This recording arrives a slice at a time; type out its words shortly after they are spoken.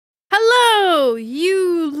Hello,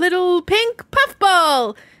 you little pink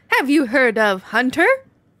puffball. Have you heard of Huntr?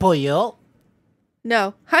 Pollo.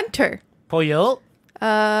 No, Huntr. Pollo.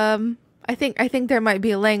 I think there might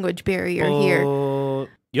be a language barrier here.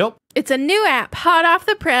 Yep. It's a new app hot off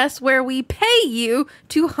the press where we pay you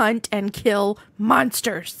to hunt and kill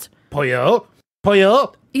monsters. Pollo.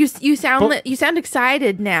 Pollo. You sound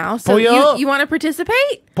excited now. So Pollo. you want to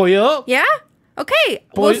participate? Pollo. Yeah? Okay,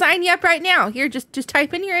 Pollo. we'll sign you up right now. Here, just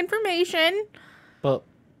type in your information. Pollo.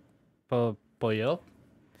 Oh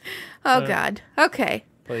God. Okay.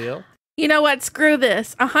 Pollo. You know what? Screw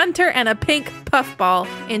this. A hunter and a pink puffball.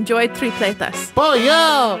 Enjoy Tripletas.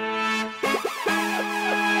 Pollo.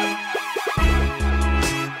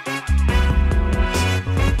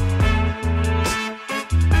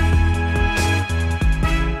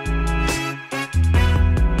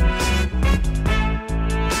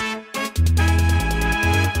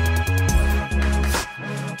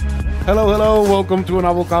 Hello, welcome to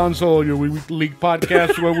anovelconsole, your weekly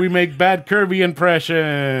podcast where we make bad Kirby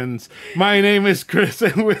impressions. My name is Chris,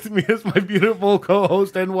 and with me is my beautiful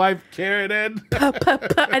co-host and wife, Karen.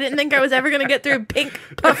 I didn't think I was ever going to get through pink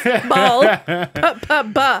puffball.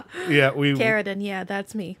 Yeah, Karen, yeah,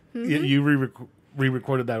 that's me. You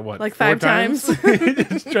re-recorded that, what? Like 5 times?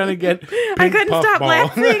 Just trying to get pink I couldn't puff stop ball.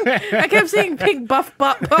 laughing. I kept saying pink buff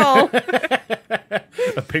ball.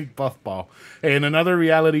 A pink buff ball. Hey, in another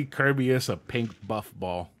reality, Kirby is a pink buff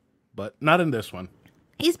ball, but not in this one.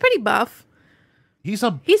 He's pretty buff. He's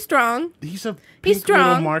strong. He's a pink strong.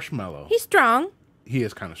 little marshmallow. He's strong. He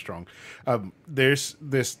is kind of strong. There's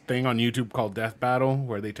this thing on YouTube called Death Battle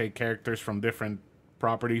where they take characters from different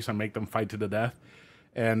properties and make them fight to the death.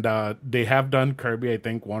 And they have done Kirby, I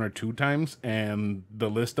think, 1 or 2 times. And the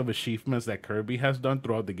list of achievements that Kirby has done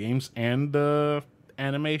throughout the games and the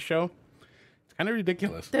anime show, it's kind of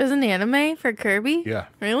ridiculous. There's an anime for Kirby? Yeah.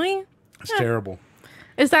 Really? It's terrible.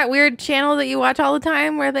 Is that weird channel that you watch all the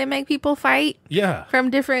time where they make people fight Yeah. from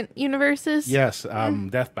different universes? Yes,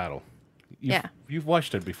 Death Battle. Yeah. You've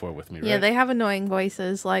watched it before with me, right? Yeah, they have annoying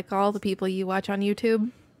voices like all the people you watch on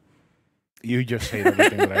YouTube. You just hate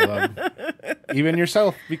everything that I love. Even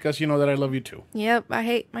yourself, because you know that I love you too. Yep, I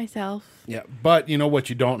hate myself. Yeah, but you know what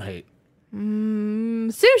you don't hate?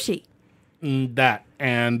 Sushi. That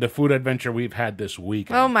and the food adventure we've had this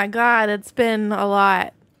weekend. Oh my God, it's been a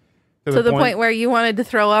lot. To the point where you wanted to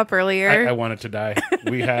throw up earlier. I wanted to die.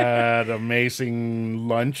 We had amazing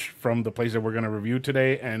lunch from the place that we're going to review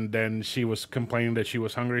today, and then she was complaining that she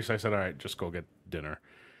was hungry, so I said, all right, just go get dinner.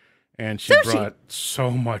 And she brought so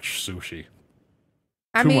much sushi.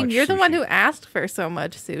 I mean, you're the one who asked for so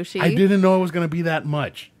much sushi. I didn't know it was going to be that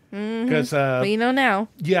much. Because, well, you know now.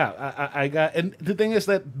 Yeah, I got, and the thing is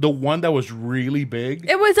that the one that was really big.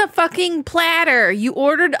 It was a fucking platter. You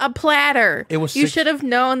ordered a platter. It was. You should have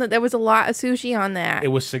known that there was a lot of sushi on that. It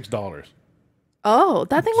was $6. Oh,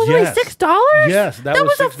 that thing was only $6? Yes, that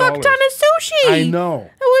was a fuck ton of sushi. I know.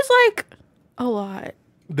 It was like a lot.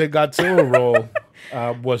 The Godzilla roll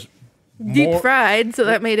was deep fried, so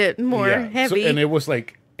that made it more heavy. And it was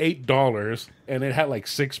like $8, and it had like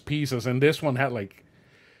 6 pieces, and this one had like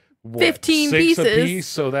 15 6 pieces a piece,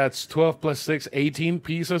 so that's 12 plus 6, 18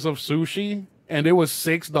 pieces of sushi, and it was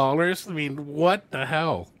 $6. I mean, what the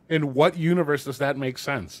hell? In what universe does that make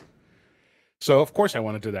sense? So of course I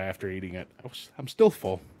wanted to die after eating it. I'm still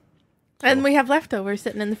full. And we have leftovers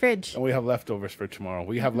sitting in the fridge. And we have leftovers for tomorrow.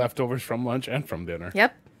 We have leftovers from lunch and from dinner.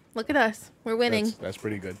 Yep. Look at us. We're winning. That's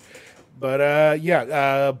pretty good. But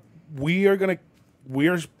we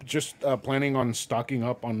are just planning on stocking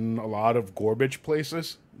up on a lot of garbage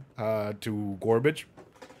places to garbage.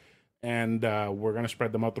 And we're going to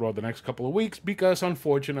spread them out throughout the next couple of weeks because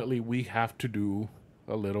unfortunately we have to do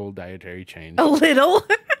a little dietary change. A little?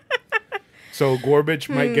 So garbage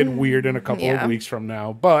might get weird in a couple of weeks from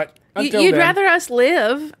now, but until You'd then, rather us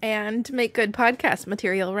live and make good podcast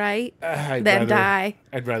material, right? Than die.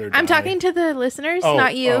 I'd rather die. I'm talking to the listeners,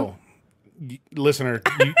 not you. Oh. Listener,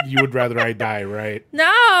 you would rather I die, right?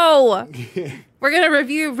 No! We're going to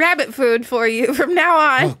review rabbit food for you from now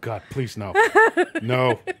on. Oh, God, please, no.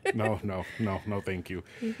 No, thank you.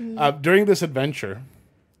 During this adventure,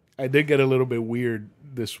 I did get a little bit weird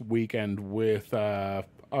this weekend with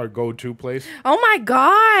our go-to place. Oh, my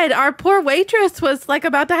God. Our poor waitress was like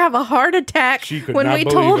about to have a heart attack when we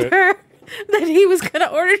told her that he was going to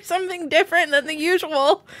order something different than the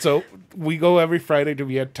usual. So we go every Friday to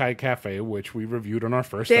be at Thai Cafe, which we reviewed on our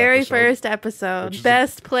first episode.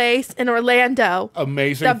 Best place in Orlando.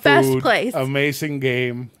 Amazing the food. Best place. Amazing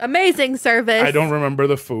game. Amazing service. I don't remember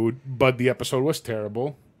the food, but the episode was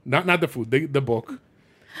terrible. Not the food, the book.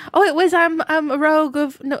 Oh, it was a rogue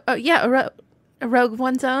of A Rogue of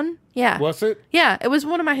One's Own? Yeah. Was it? Yeah, it was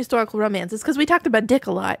one of my historical romances because we talked about dick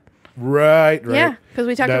a lot. Right. Yeah, because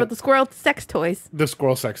we talked about the squirrel sex toys. The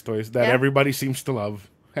squirrel sex toys that everybody seems to love.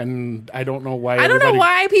 And I don't know why. I don't know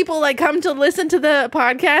why people like come to listen to the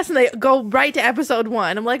podcast and they go right to episode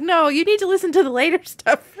 1. I'm like, no, you need to listen to the later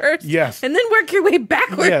stuff first. Yes. And then work your way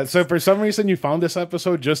backwards. Yeah. So for some reason you found this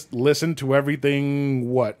episode, just listen to everything.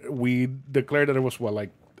 We declared that it was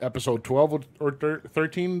like episode 12 or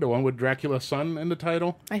 13, the one with Dracula's son in the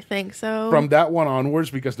title. I think so. From that one onwards,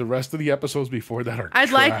 because the rest of the episodes before that are I'd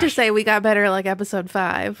trash. like to say we got better like episode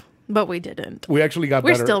 5. But we didn't. We actually got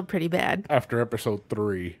better. We're still pretty bad. After episode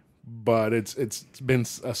 3. But it's been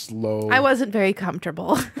a slow... I wasn't very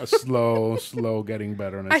comfortable. a slow getting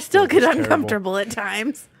better. And I still get uncomfortable at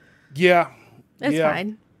times. Yeah. It's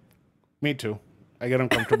fine. Me too. I get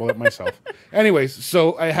uncomfortable at myself. Anyways,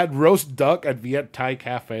 so I had roast duck at Viet Thai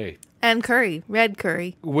Cafe. And curry. Red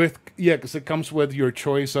curry. Because it comes with your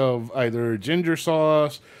choice of either ginger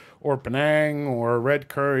sauce or Penang or red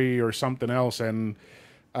curry or something else. And...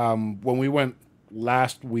 when we went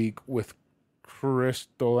last week with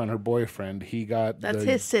Crystal and her boyfriend, he got That's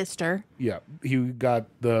his sister. Yeah, he got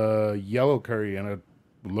the yellow curry and it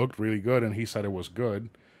looked really good, and he said it was good.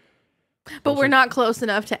 But we're not close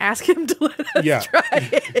enough to ask him to let us try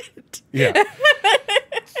it. Yeah.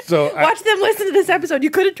 So watch them listen to this episode.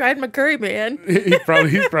 You could have tried my curry, man. He's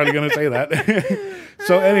probably going to say that.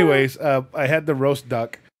 So, anyways, I had the roast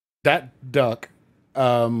duck. That duck.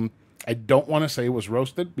 I don't want to say it was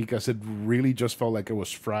roasted because it really just felt like it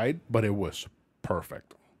was fried, but it was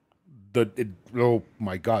perfect. Oh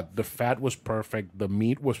my God, the fat was perfect. The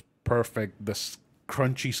meat was perfect. The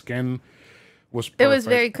crunchy skin was perfect. It was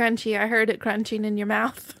very crunchy. I heard it crunching in your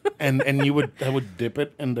mouth. and I would dip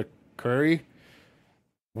it in the curry.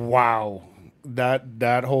 Wow,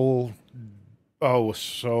 that whole... Oh, it was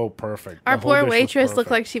so perfect. Our poor waitress looked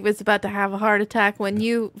like she was about to have a heart attack when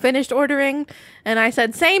you finished ordering, and I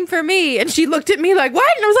said, same for me. And she looked at me like,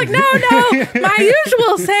 what? And I was like, no, my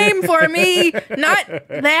usual same for me, not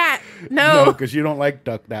that. No, because you don't like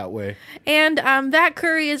duck that way. And that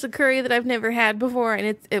curry is a curry that I've never had before,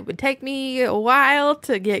 and it would take me a while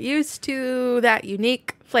to get used to that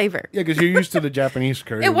unique flavor. Yeah, because you're used to the Japanese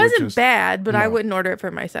curry. It wasn't bad, but I wouldn't order it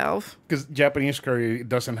for myself. Because Japanese curry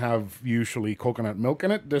doesn't have usually coconut milk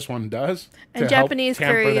in it. This one does. And Japanese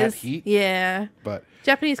curry is heat. Yeah. But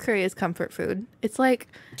Japanese curry is comfort food. It's like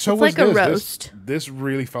a roast. This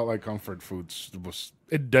really felt like comfort food.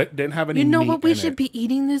 It didn't have any. You know meat what we in should it. be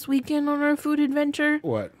eating this weekend on our food adventure?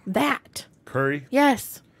 What? That curry.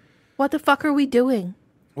 Yes. What the fuck are we doing?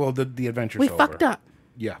 Well, the adventure's we over. fucked up.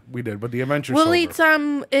 Yeah, we did, but the adventure's We'll over. eat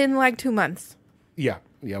some in like 2 months. Yeah,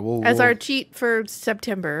 we'll our cheat for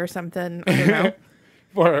September or something. I don't know.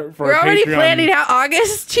 We're already planning out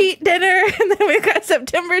August cheat dinner, and then we've got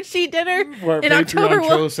September cheat dinner. For in October, we'll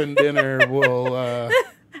chosen dinner. We'll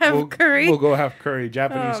have curry. We'll go have curry,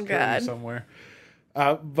 Japanese curry somewhere.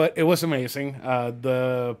 But it was amazing.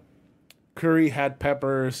 The curry had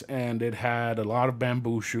peppers, and it had a lot of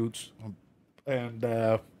bamboo shoots. And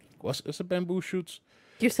is it bamboo shoots?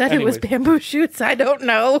 You said it was bamboo shoots. I don't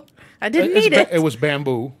know. I didn't eat it. It was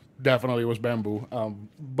bamboo. Definitely, it was bamboo.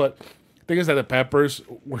 But the thing is that the peppers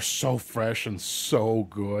were so fresh and so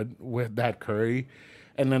good with that curry.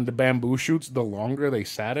 And then the bamboo shoots, the longer they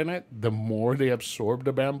sat in it, the more they absorbed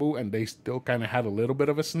the bamboo, and they still kind of had a little bit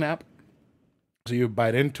of a snap. So you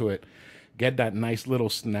bite into it, get that nice little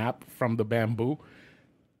snap from the bamboo,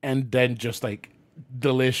 and then just like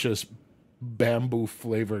delicious bamboo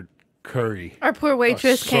flavored curry. Our poor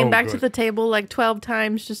waitress came back to the table like 12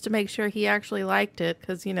 times just to make sure he actually liked it,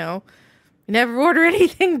 because, you know, we never order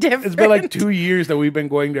anything different. It's been like 2 years that we've been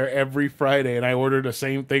going there every Friday, and I order the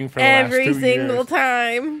same thing for the last 2 years. Every single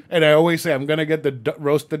time. And I always say, I'm going to get the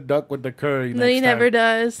roasted duck with the curry next time. No, he never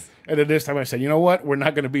does. And then this time I said, you know what? We're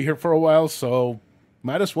not going to be here for a while, so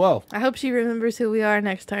might as well. I hope she remembers who we are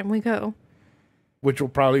next time we go. Which will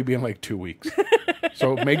probably be in like 2 weeks.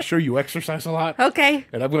 So make sure you exercise a lot. Okay.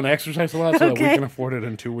 And I'm going to exercise a lot so that we can afford it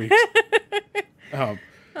in 2 weeks.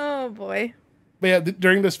 Oh, boy. But yeah,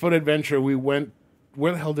 during this foot adventure, we went...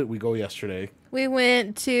 Where the hell did we go yesterday? We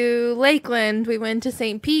went to Lakeland, we went to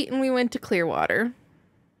St. Pete, and we went to Clearwater.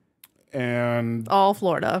 And... all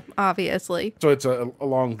Florida, obviously. So it's a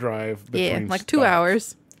long drive. Yeah, like 2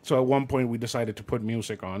 hours. So at one point, we decided to put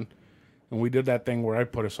music on. And we did that thing where I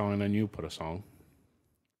put a song and then you put a song.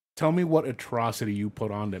 Tell me what atrocity you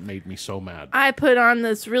put on that made me so mad. I put on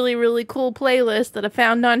this really, really cool playlist that I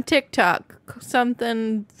found on TikTok.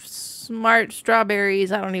 Something Smart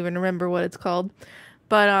Strawberries. I don't even remember what it's called.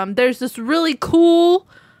 But there's this really cool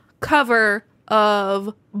cover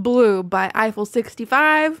of Blue by Eiffel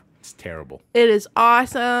 65. It's terrible. It is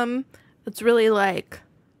awesome. It's really like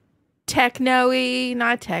techno-y,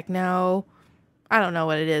 not techno. I don't know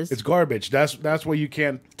what it is. It's garbage. That's why you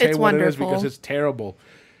can't say It's what wonderful. it is, because it's terrible.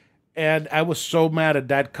 And I was so mad at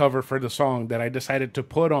that cover for the song that I decided to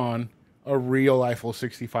put on a real Eiffel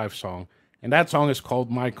 65 song. And that song is called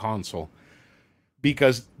My Console.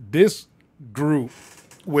 Because this group,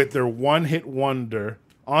 with their one-hit wonder,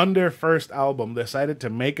 on their first album, decided to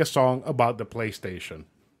make a song about the PlayStation.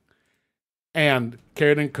 And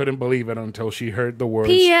Karen couldn't believe it until she heard the words.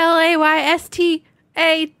 Playstatation.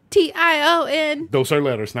 Those are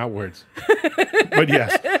letters, not words. But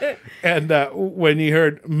yes. And when you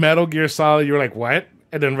heard Metal Gear Solid, you were like, what?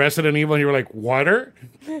 And then Resident Evil, you were like, water?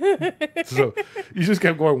 So you just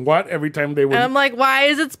kept going, what? Every time they would. And I'm like, why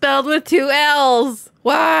is it spelled with 2 L's?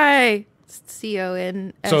 Why?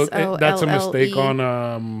 So that's a mistake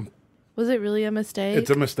on. Was it really a mistake? It's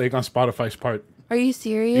a mistake on Spotify's part. Are you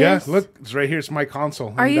serious? Yeah, look, it's right here. It's My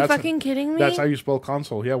Console. Are you fucking kidding me? That's how you spell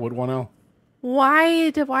console. Yeah, with 1 L.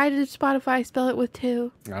 Why did Spotify spell it with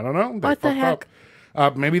 2? I don't know. They What the heck?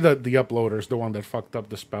 Up. Maybe the uploader is the one that fucked up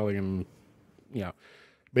the spelling. And yeah,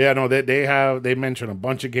 but yeah, no, they mention a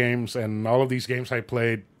bunch of games, and all of these games I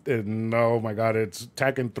played. And oh my god, it's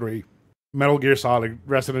Tekken 3, Metal Gear Solid,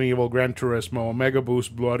 Resident Evil, Gran Turismo, Mega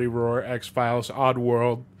Boost, Bloody Roar, X-Files,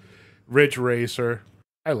 Oddworld, Ridge Racer.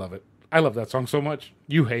 I love it. I love that song so much.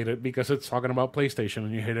 You hate it because it's talking about PlayStation,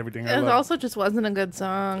 and you hate everything I It love. also just wasn't a good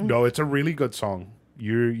song. No, it's a really good song.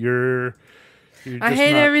 You're just I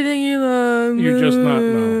hate everything you love. You're just not.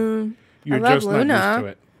 No, you're love just Luna. not used to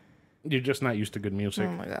it. You're just not used to good music.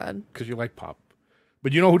 Oh my god. Because you like pop.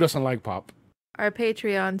 But you know who doesn't like pop? Our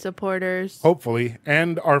Patreon supporters. Hopefully,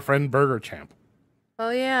 and our friend Burger Champ. Oh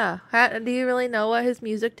yeah. Do you really know what his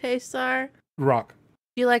music tastes are? Rock.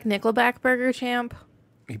 Do you like Nickelback, Burger Champ?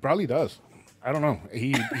 He probably does. I don't know.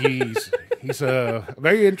 He's a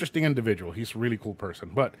very interesting individual. He's a really cool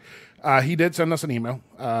person. But he did send us an email.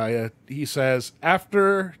 He says,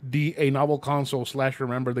 after the A Novel Console /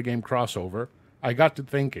 Remember the Game crossover, I got to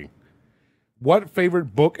thinking, what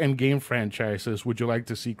favorite book and game franchises would you like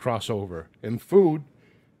to see crossover? In food,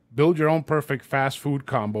 build your own perfect fast food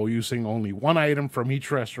combo using only one item from each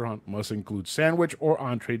restaurant. Must include sandwich or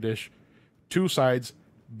entree dish, 2 sides,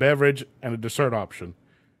 beverage, and a dessert option.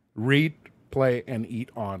 Read, play, and eat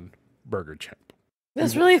on Burger Champ.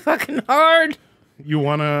 That's really fucking hard. You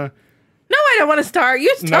wanna? No, I don't want to start.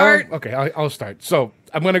 You start. No? Okay, I'll start. So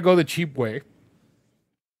I'm gonna go the cheap way,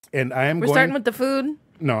 and We're starting with the food.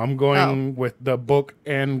 No, I'm going with the book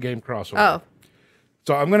and game crossover. Oh,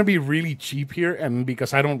 So I'm gonna be really cheap here, and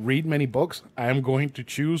because I don't read many books, I am going to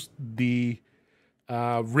choose the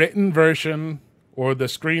written version or the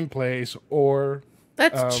screenplays or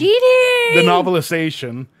that's cheating. the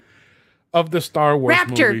novelization of the Star Wars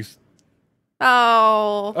movies.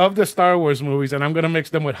 Oh. Of the Star Wars movies, and I'm going to mix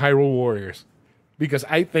them with Hyrule Warriors. Because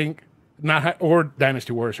I think, or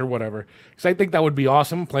Dynasty Warriors or whatever, because I think that would be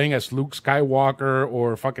awesome, playing as Luke Skywalker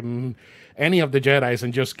or fucking any of the Jedis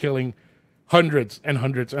and just killing hundreds and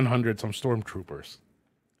hundreds and hundreds of stormtroopers.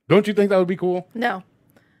 Don't you think that would be cool? No.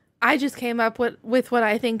 I just came up with what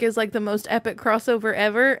I think is like the most epic crossover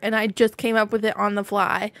ever, and I just came up with it on the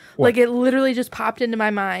fly. What? Like it literally just popped into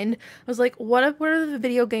my mind. I was like, what are the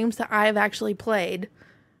video games that I've actually played?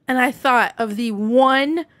 And I thought of the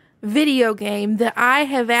one video game that I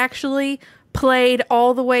have actually played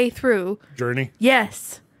all the way through. Journey?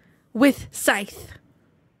 Yes. With Scythe.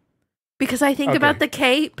 Because I think about the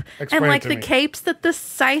cape Explain and like it to the me. capes that the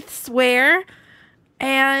Scythes wear,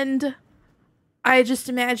 and I just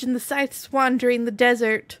imagine the Scythes wandering the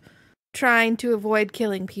desert, trying to avoid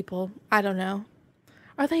killing people. I don't know.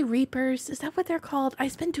 Are they Reapers? Is that what they're called?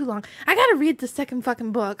 It's been too long. I gotta read the second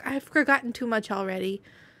fucking book. I've forgotten too much already.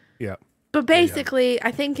 Yeah. But basically,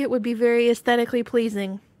 I think it would be very aesthetically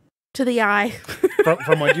pleasing to the eye.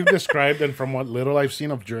 From what you've described and from what little I've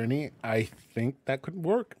seen of Journey, I think that could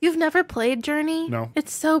work. You've never played Journey? No.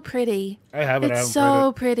 It's so pretty. I haven't. It's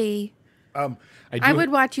so pretty. I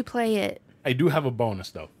would watch you play it. I do have a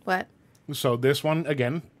bonus, though. What? So this one,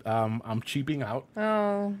 again, I'm cheaping out.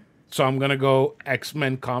 Oh. So I'm going to go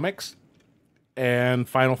X-Men Comics and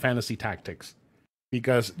Final Fantasy Tactics.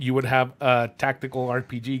 Because you would have a tactical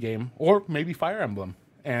RPG game, or maybe Fire Emblem.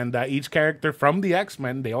 And each character from the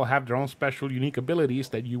X-Men, they all have their own special, unique abilities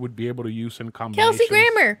that you would be able to use in combinations. Kelsey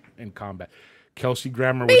Grammer. In combat. Kelsey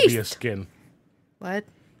Grammer Beast. would be a skin. What?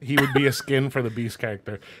 He would be a skin for the Beast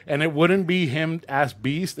character. And it wouldn't be him as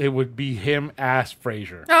Beast, it would be him as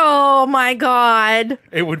Frasier. Oh my god.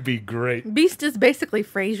 It would be great. Beast is basically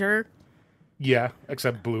Frasier. Yeah,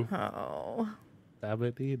 except blue. Oh.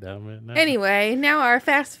 Anyway. Anyway, now our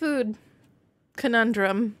fast food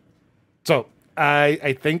conundrum. So,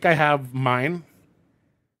 I think I have mine.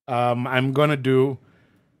 I'm going to do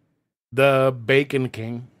the Bacon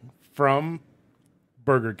King from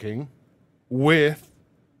Burger King with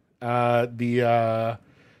the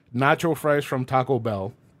nacho fries from Taco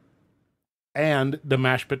Bell and the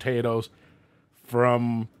mashed potatoes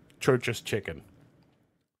from Church's Chicken.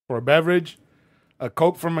 For a beverage, a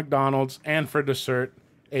Coke from McDonald's, and for dessert,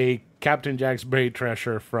 a Captain Jack's Berry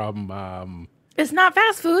Treasure from... It's not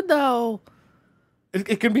fast food, though.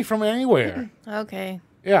 It can be from anywhere. Okay.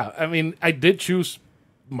 Yeah, I mean, I did choose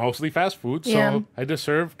mostly fast food, so Yeah. I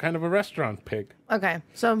deserve kind of a restaurant pick. Okay.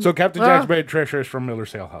 So Captain Jack's Berry Treasure is from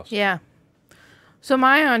Miller's Ale House. Yeah. So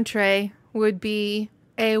my entree would be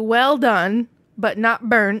a well done, but not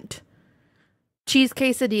burnt, cheese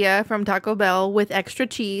quesadilla from Taco Bell with extra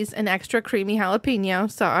cheese and extra creamy jalapeno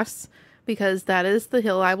sauce, because that is the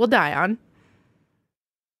hill I will die on.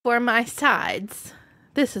 For my sides,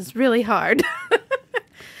 this is really hard.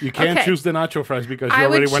 You can't Okay. choose the nacho fries because you I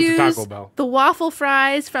already would went to choose Taco Bell. the waffle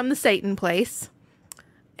fries from the Satan place,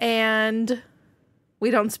 and we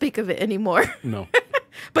don't speak of it anymore. No.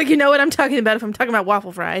 But you know what I'm talking about if I'm talking about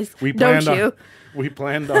waffle fries. We Don't planned you? we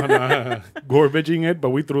planned on gorbaging it, but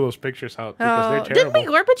we threw those pictures out because they're Didn't terrible. we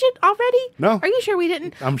garbage it already? No. Are you sure we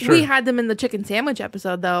didn't? I'm sure. We had them in the chicken sandwich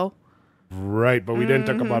episode, though. Right, but we didn't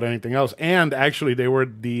talk about anything else. And actually, they were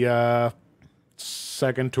the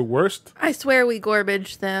second to worst. I swear we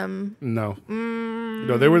garbaged them. No.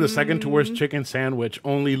 No, they were the second to worst chicken sandwich,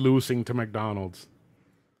 only losing to McDonald's.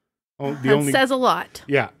 That says a lot.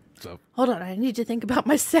 Yeah. So Hold on, I need to think about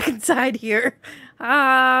my second side here.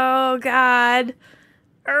 Oh, God.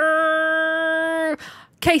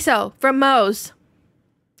 Queso from Moe's.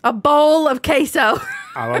 A bowl of queso.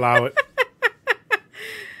 I'll allow it.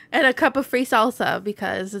 And a cup of free salsa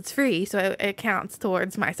because it's free, so it counts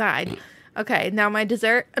towards my side. Okay, now my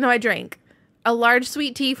dessert. No, I drank a large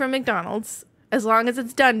sweet tea from McDonald's, as long as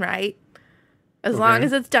it's done right. As long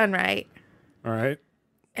as it's done right. All right.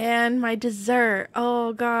 And my dessert.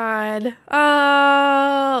 Oh, God.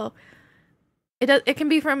 Oh. It can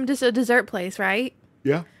be from just a dessert place, right?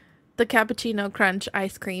 Yeah. The cappuccino crunch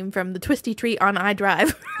ice cream from the Twisty Treat on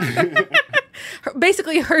iDrive.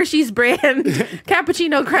 Basically Hershey's brand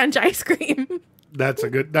cappuccino crunch ice cream. That's a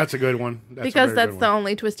good one. Because that's the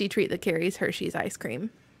only Twisty Treat that carries Hershey's ice cream.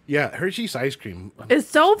 Yeah, Hershey's ice cream. It's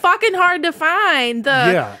so fucking hard to find.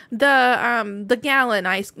 Yeah. The gallon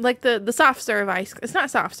ice, like the soft serve ice. It's not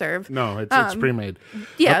soft serve. No, it's pre-made.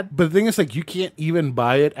 Yeah. But the thing is, like, you can't even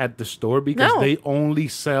buy it at the store because No. they only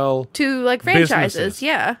sell To like franchises. businesses.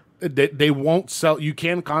 Yeah. They won't sell. You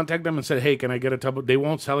can contact them and say, "Hey, can I get a tub?" They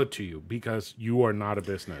won't sell it to you because you are not a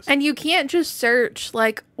business. And you can't just search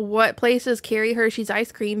like what places carry Hershey's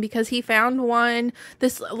ice cream, because he found one,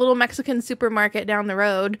 this little Mexican supermarket down the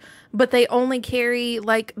road, but they only carry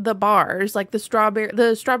like the bars, like the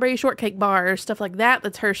strawberry shortcake bars, stuff like that.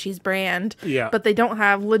 That's Hershey's brand. Yeah. But they don't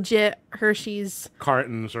have legit Hershey's.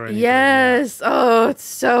 Cartons or anything. Yes. Oh, it's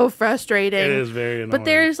so frustrating. It is very annoying. But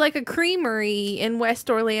there's like a creamery in West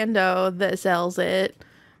Orlando that sells it.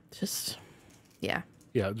 Just, yeah.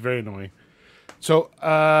 Yeah, it's very annoying. So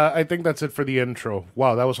I think that's it for the intro.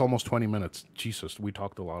 Wow, that was almost 20 minutes. Jesus, we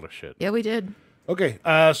talked a lot of shit. Yeah, we did. Okay,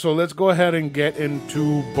 so let's go ahead and get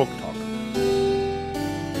into book talk.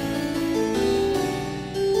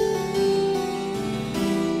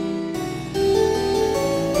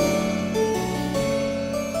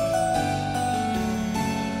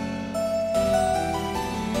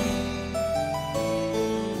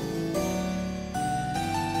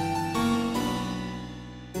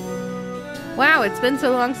 Wow, it's been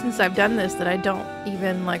so long since I've done this that I don't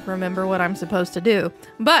even like remember what I'm supposed to do.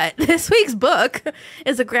 But this week's book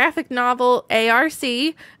is a graphic novel ARC,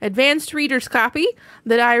 Advanced Reader's Copy,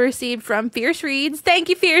 that I received from Fierce Reads. Thank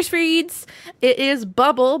you, Fierce Reads. It is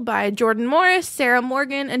Bubble by Jordan Morris, Sarah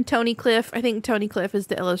Morgan, and Tony Cliff. I think Tony Cliff is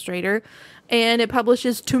the illustrator. And it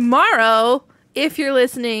publishes tomorrow, if you're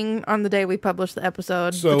listening on the day we publish the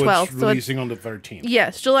episode, So the 12th. it's releasing on the 13th.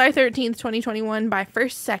 Yes, July 13th, 2021 by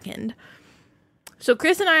First Second. So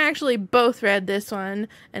Chris and I actually both read this one,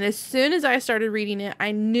 and as soon as I started reading it,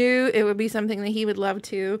 I knew it would be something that he would love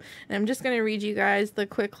too. And I'm just going to read you guys the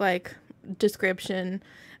quick description.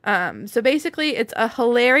 So basically, it's a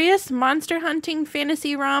hilarious monster hunting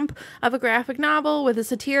fantasy romp of a graphic novel with a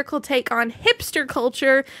satirical take on hipster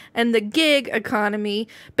culture and the gig economy,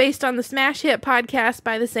 based on the smash hit podcast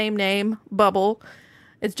by the same name, Bubble.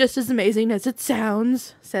 It's just as amazing as it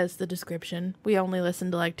sounds, says the description. We only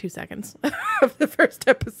listened to like 2 seconds of the first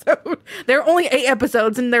episode. There are only 8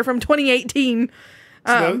 episodes, and they're from 2018.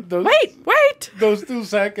 Wait! Those 2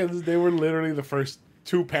 seconds, they were literally the first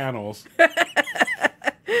 2 panels.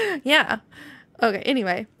 Yeah. Okay,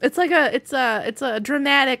 anyway. It's like it's a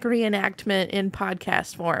dramatic reenactment in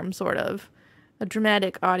podcast form, sort of. A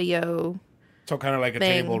dramatic audio So kind of like a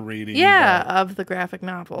thing. table reading. Yeah, of the graphic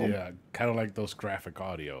novel. Yeah, kind of like those graphic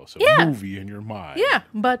audio. So Yeah. a movie in your mind. Yeah,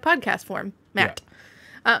 but podcast form, Matt.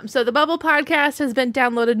 So the Bubble podcast has been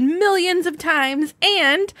downloaded millions of times,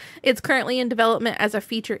 and it's currently in development as a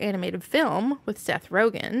feature animated film with Seth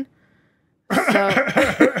Rogen.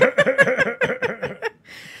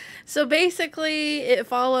 So basically, it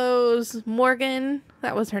follows Morgan.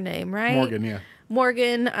 That was her name, right? Morgan, yeah.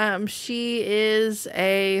 Morgan, she is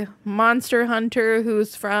a monster hunter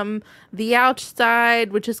who's from the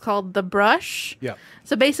outside, which is called the Brush. Yeah.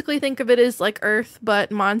 So basically think of it as like Earth,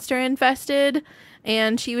 but monster infested.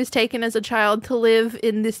 And she was taken as a child to live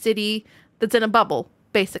in this city that's in a bubble,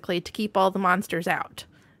 basically, to keep all the monsters out.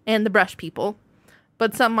 And the Brush people.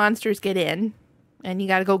 But some monsters get in, and you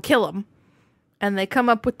gotta go kill them. And they come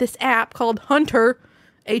up with this app called Huntr,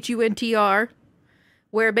 Huntr,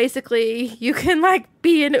 where basically you can like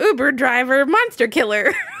be an Uber driver monster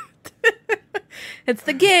killer. It's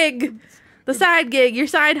the gig, the side gig, your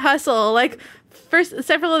side hustle. Like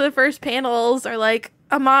several of the first panels are like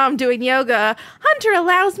a mom doing yoga. Huntr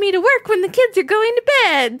allows me to work when the kids are going to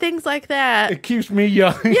bed. Things like that. It keeps me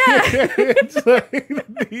young. Yeah.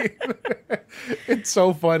 It's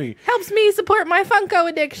so funny. Helps me support my Funko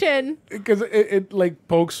addiction. Because it like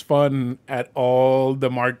pokes fun at all the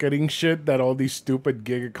marketing shit that all these stupid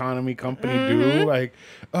gig economy companies do. Like,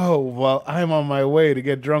 oh, well, I'm on my way to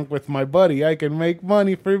get drunk with my buddy. I can make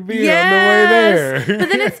money for being on the way there. But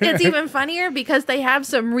then it's even funnier because they have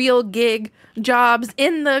some real gig jobs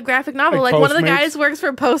in the graphic novel. Like one of the guys works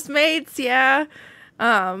for Postmates. Yeah.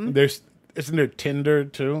 Isn't there Tinder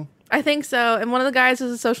too? I think so. And one of the guys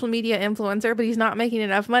is a social media influencer, but he's not making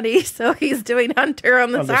enough money, so he's doing Huntr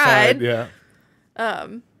on the side. Yeah.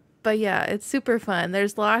 But yeah, it's super fun.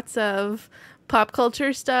 There's lots of pop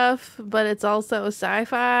culture stuff, but it's also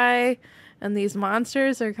sci-fi. And these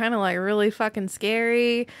monsters are kind of like really fucking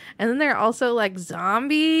scary. And then they're also like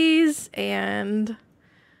zombies. And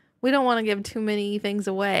we don't want to give too many things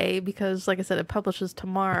away because, like I said, it publishes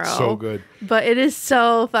tomorrow. It's so good. But it is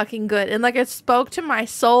so fucking good. And like it spoke to my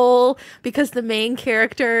soul because the main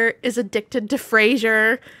character is addicted to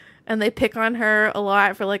Frasier. And they pick on her a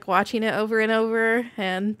lot for like watching it over and over.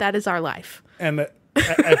 And that is our life. And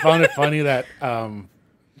I found it funny that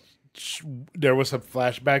there was a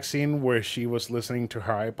flashback scene where she was listening to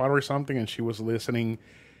her iPod or something, and she was listening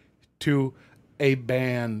to a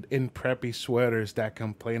band in preppy sweaters that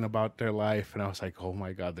complain about their life. And I was like, oh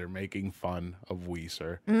my God, they're making fun of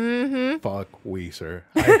Weezer. Mm-hmm. Fuck Weezer.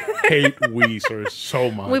 I hate Weezer so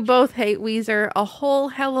much. We both hate Weezer a whole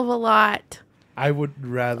hell of a lot. I would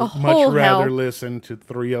much rather listen to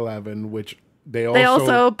 311, which they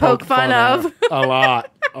also poke fun of. a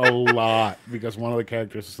lot, because one of the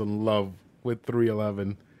characters is in love with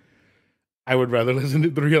 311. I would rather listen to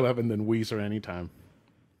 311 than Weezer anytime.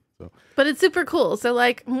 So. But it's super cool. So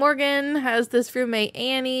like Morgan has this roommate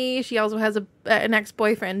Annie. She also has an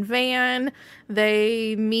ex-boyfriend Van.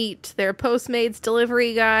 They meet their Postmates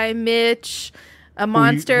delivery guy Mitch, a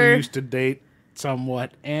monster who used to date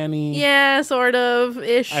somewhat Annie. Yeah, sort of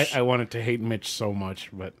ish. I wanted to hate Mitch so much,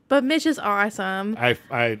 but Mitch is awesome. I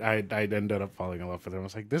ended up falling in love with him. I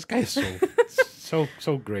was like, this guy is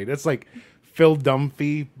so great. It's like Phil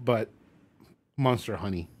Dunphy, but Monster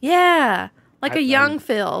Honey. Yeah, like a young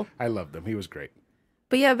Phil. I loved him. He was great.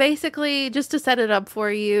 But yeah, basically, just to set it up for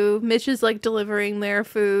you, Mitch is like delivering their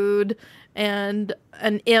food, and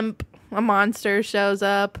an imp, a monster, shows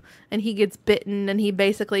up, and he gets bitten, and he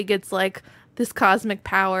basically gets like this cosmic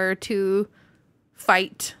power to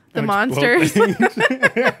fight the monsters.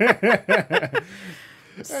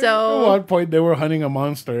 So at one point they were hunting a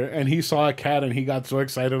monster, and he saw a cat, and he got so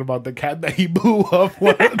excited about the cat that he blew up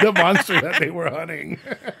one of the monster that they were hunting.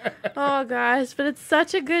 Oh gosh, but it's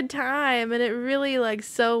such a good time, and it really like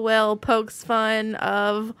so well pokes fun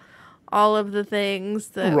of all of the things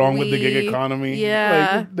that wrong with the gig economy.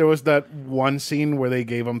 Yeah, like, there was that one scene where they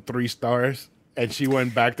gave him 3 stars. And she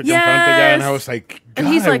went back to confront the guy, and I was like, God, and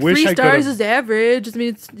he's like, I wish 3 stars is average. I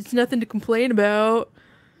mean, it's nothing to complain about.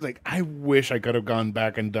 Like, I wish I could have gone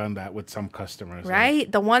back and done that with some customers. Right?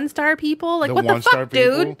 Like, the 1-star people? Like, what the people? fuck,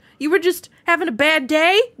 dude? You were just having a bad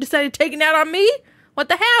day? Decided to take it out on me? What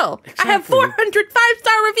the hell? Exactly. I have 400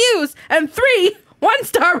 5-star reviews and 3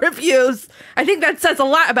 1-star reviews. I think that says a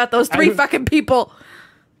lot about those 3 fucking people.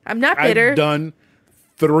 I'm not bitter. I've done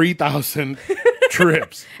 3,000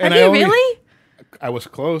 trips. Have you really? I was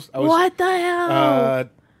close. What the hell?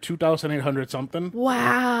 2,800 something.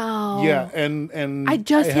 Wow. Yeah, and I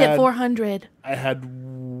just hit 400. I have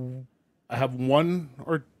 1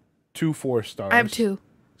 or 2 4-stars. I have 2.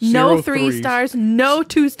 0 No 3 threes. stars. No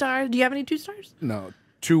 2 stars. Do you have any 2 stars? No,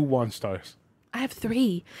 2 1-stars. I have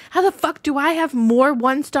 3. How the fuck do I have more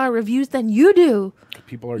 1-star reviews than you do?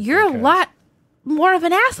 People are. You're a dickheads. lot more of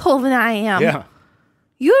an asshole than I am. Yeah.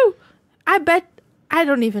 I bet, I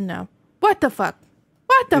don't even know. What the fuck?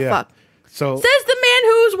 What the fuck? So Says the man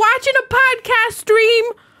who's watching a podcast stream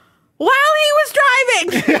while he was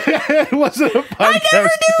driving. it wasn't a podcast. I never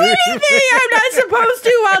do anything I'm not supposed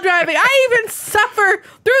to while driving. I even suffer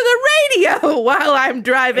through the radio while I'm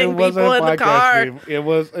driving people in the car. Stream. It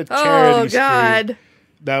was a charity God. stream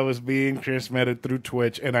that was being transmitted through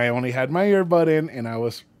Twitch, and I only had my earbud in, and I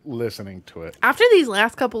was listening to it. After these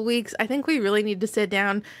last couple weeks, I think we really need to sit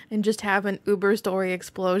down and just have an Uber story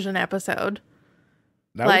explosion episode.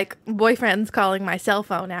 Boyfriend's calling my cell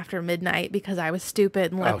phone after midnight because I was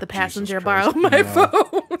stupid and let the passenger borrow my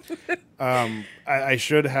phone. I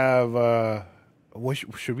should have.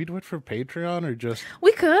 Should we do it for Patreon or just?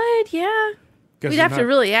 We could, yeah. We'd have to not-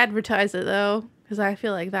 really advertise it though, because I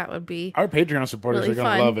feel like that would be Our Patreon supporters really are gonna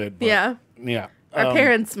fun. love it. But Yeah. yeah. Our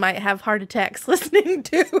parents might have heart attacks listening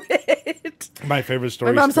to it. My favorite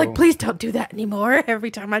story. My mom's like, please don't do that anymore.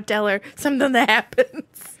 Every time I tell her something that happens.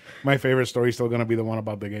 My favorite story is still gonna be the one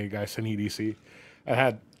about the gay guys in EDC. I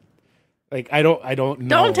had, I don't know.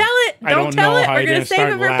 Don't tell it. I don't tell know it. how We're I gonna didn't save start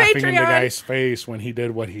it for laughing in the Patreon. guy's face when he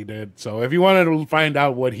did what he did. So if you wanted to find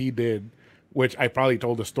out what he did, which I probably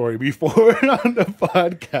told the story before on the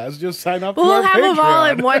podcast, just sign up. We'll to our have them all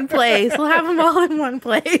Patreon. in one place. We'll have them all in one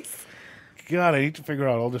place. God, I need to figure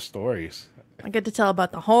out all the stories. I get to tell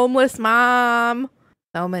about the homeless mom.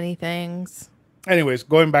 So many things. Anyways,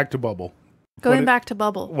 going back to Bubble. Going back to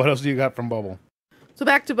Bubble. What else do you got from Bubble? So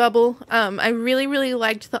back to Bubble. I really, really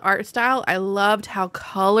liked the art style. I loved how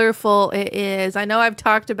colorful it is. I know I've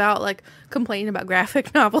talked about complaining about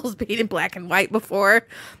graphic novels being in black and white before,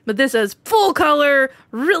 but this is full color,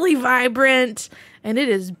 really vibrant, and it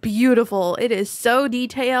is beautiful. It is so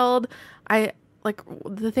detailed.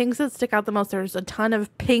 The things that stick out the most, there's a ton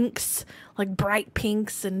of pinks, bright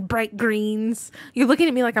pinks and bright greens. You're looking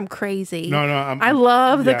at me like I'm crazy. No, I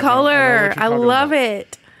love the color. I love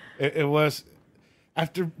it. It was,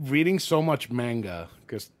 after reading so much manga,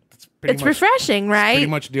 because it's refreshing, right? pretty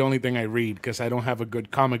much the only thing I read, because I don't have a good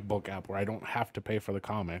comic book app where I don't have to pay for the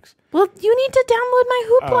comics. Well, you need to download my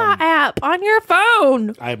Hoopla app on your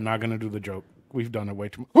phone. I'm not going to do the joke. We've done it way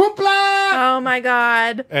too much. Hoopla! Oh my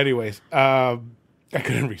God. Anyways, I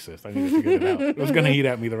couldn't resist. I needed to get it out. It was going to eat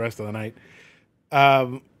at me the rest of the night.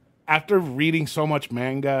 After reading so much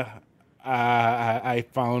manga, I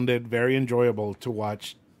found it very enjoyable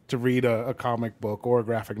to read a comic book or a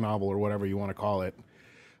graphic novel or whatever you want to call it.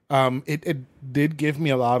 It did give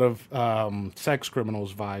me a lot of Sex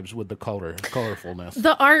Criminals vibes with the colorfulness.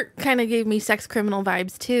 The art kind of gave me Sex Criminal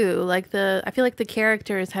vibes too. I feel like the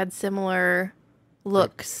characters had similar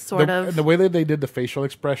looks, sort of. The way that they did the facial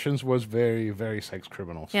expressions was very, very Sex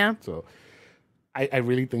Criminals. Yeah. So I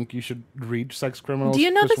really think you should read Sex Criminals. Do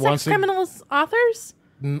you know the just Sex Criminals authors?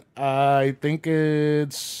 I think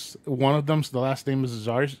it's one of them's the last name is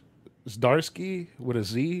Zdarsky with a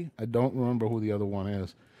Z. I don't remember who the other one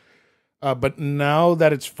is. But now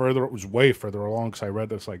that it was way further along, because I read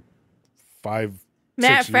this 5, Matt 6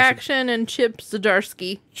 years Fraction and Chip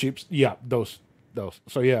Zdarsky. Chips, yeah, those.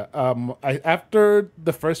 So yeah, after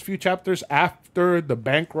the first few chapters, after the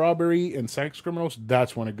bank robbery and Sex Criminals,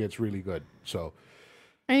 that's when it gets really good. So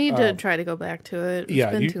I need to try to go back to it.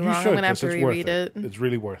 It's been too long. should, I'm gonna have to 'cause it's worth reread it. It's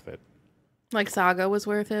really worth it. Saga was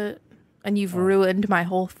worth it, and you've ruined my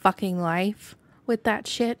whole fucking life with that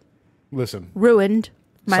shit. Listen, Ruined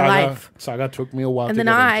my life, Saga took me a while and to then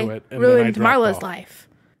get I into it, and ruined then I dropped Marla's off. life,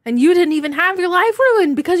 and you didn't even have your life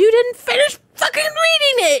ruined because you didn't finish fucking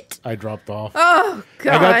reading it. I dropped off. Oh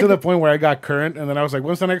God! I got to the point where I got current, and then I was like,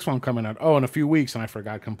 "When's the next one coming out?" Oh, in a few weeks, and I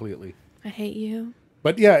forgot completely. I hate you.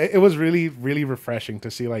 But yeah, it was really, really refreshing to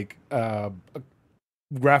see a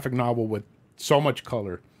graphic novel with so much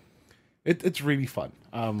color. It's really fun.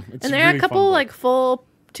 It's And there are really a couple fun book. full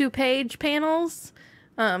 2-page panels.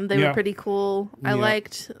 They Yeah. were pretty cool. I Yeah.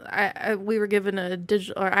 liked. We were given a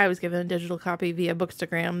digital, or I was given a digital copy via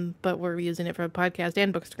Bookstagram, but we're using it for a podcast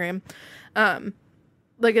and Bookstagram.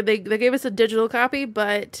 They gave us a digital copy,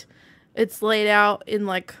 but it's laid out in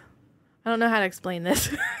I don't know how to explain this.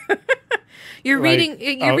 You're like,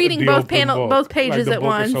 reading the both open book, both pages the at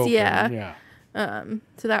book is once. open, Yeah. yeah.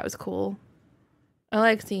 So that was cool. I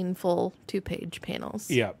like seeing full 2-page panels.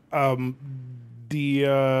 Yeah.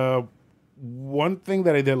 The one thing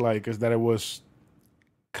that I did like is that it was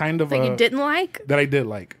kind of That you didn't like? that I did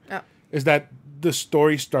like Oh. is that the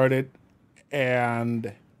story started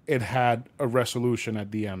and it had a resolution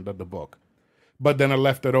at the end of the book, but then I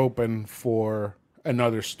left it open for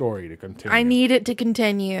another story to continue. I need it to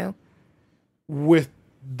continue. With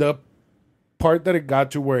the part that it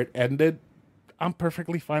got to where it ended, I'm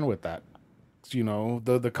perfectly fine with that. You know,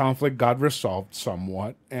 the conflict got resolved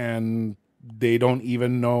somewhat, and they don't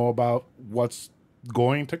even know about what's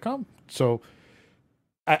going to come. So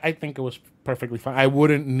I think it was perfectly fine. I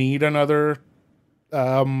wouldn't need another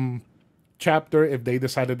chapter if they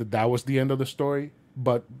decided that that was the end of the story.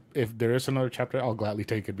 But if there is another chapter, I'll gladly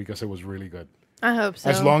take it because it was really good. I hope so.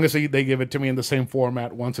 As long as they give it to me in the same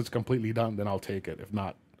format, once it's completely done, then I'll take it. If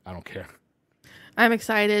not, I don't care. I'm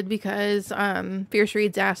excited because Fierce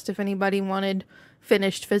Reads asked if anybody wanted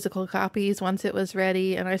finished physical copies once it was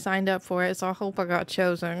ready, and I signed up for it, so I hope I got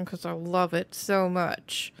chosen because I love it so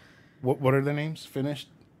much. What are the names? Finished?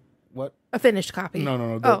 What? A finished copy.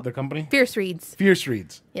 No. The company? Fierce Reads. Fierce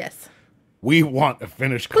Reads. Yes. We want a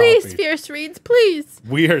finished Please, copy. Fierce Reads, please.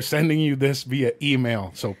 We are sending you this via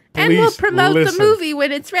email, so please And we'll promote listen. the movie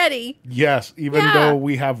when it's ready. Yes, even though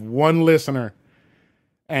we have one listener,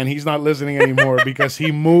 and he's not listening anymore because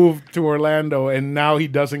he moved to Orlando, and now he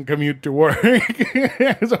doesn't commute to work.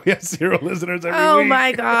 So we have 0 listeners every week. Oh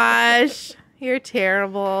my gosh. You're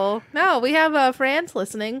terrible. No, we have France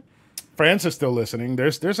listening. France is still listening.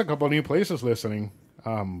 There's a couple of new places listening.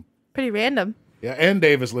 Pretty random. Yeah, and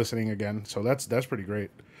Dave is listening again, so that's pretty great.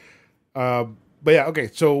 But yeah, okay.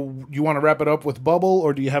 So you want to wrap it up with Bubble,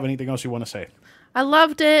 or do you have anything else you want to say? I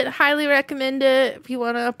loved it. Highly recommend it. If you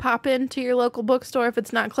want to pop into your local bookstore, if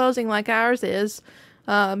it's not closing like ours is,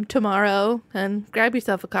 tomorrow, and grab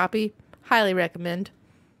yourself a copy. Highly recommend.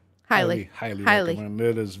 Highly recommend.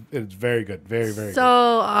 It's very good. Very, very so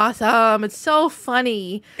good. Awesome. It's so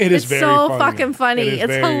funny. It's very so funny. Fucking funny. It's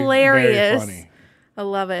very, hilarious. Very funny. I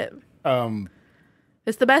love it.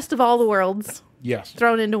 It's the best of all the worlds. Yes.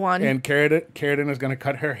 Thrown into one. And Carradine is going to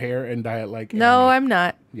cut her hair and dye it like No, Annie. I'm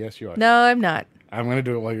not. Yes, you are. No, I'm not. I'm going to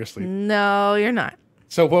do it while you're asleep. No, you're not.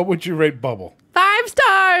 So what would you rate Bubble? 5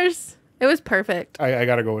 stars. It was perfect. I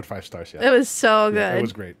got to go with 5 stars, yeah. It was so good. Yeah, it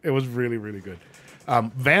was great. It was really, really good.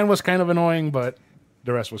 Van was kind of annoying, but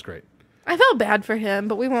the rest was great. I felt bad for him,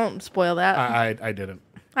 but we won't spoil that. I didn't.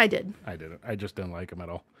 I did. I didn't. I just didn't like him at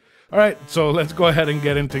all. All right, so let's go ahead and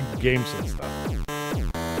get into games and stuff.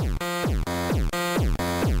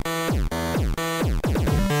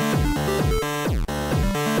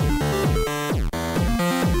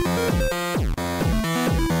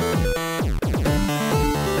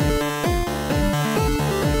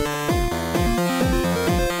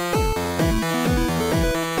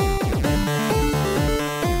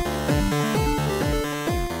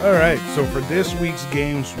 All right, so for this week's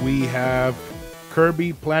games, we have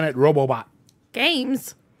Kirby Planet Robobot.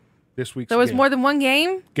 Games? This week's There was game. more than one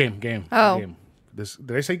game? Game. Oh. Game.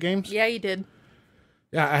 Did I say games? Yeah, you did.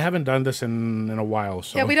 Yeah, I haven't done this in a while.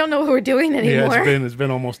 So Yeah, we don't know what we're doing anymore. Yeah, it's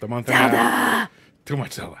been almost a month and a half. Too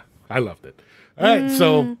much Zelda. I loved it. All right,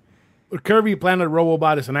 so Kirby Planet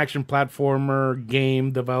Robobot is an action platformer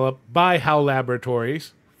game developed by HAL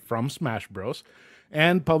Laboratories from Smash Bros.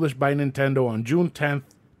 And published by Nintendo on June 10th,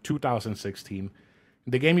 2016. In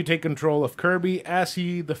the game, you take control of Kirby as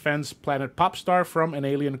he defends Planet Popstar from an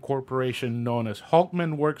alien corporation known as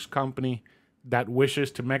Hulkman Works Company that wishes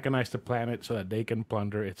to mechanize the planet so that they can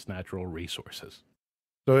plunder its natural resources.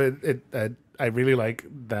 So I really like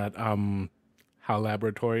that HAL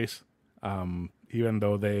Laboratories, even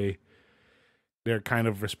though they're kind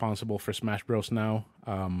of responsible for Smash Bros. Now,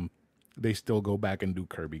 they still go back and do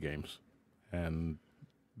Kirby games, and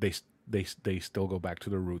they still go back to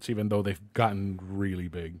their roots, even though they've gotten really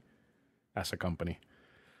big as a company.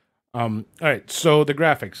 All right, so the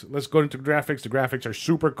graphics. Let's go into graphics. The graphics are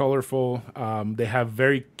super colorful. They have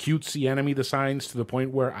very cutesy enemy designs to the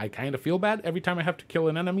point where I kind of feel bad every time I have to kill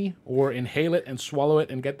an enemy or inhale it and swallow it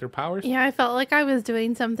and get their powers. Yeah, I felt like I was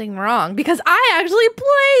doing something wrong because I actually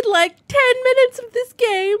played like 10 minutes of this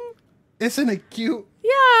game. Isn't it cute?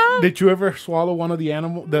 Yeah. Did you ever swallow one of the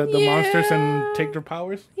monsters and take their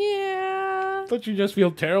powers? Yeah. Don't you just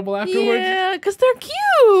feel terrible afterwards? Yeah, because they're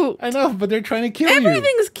cute. I know, but they're trying to kill you.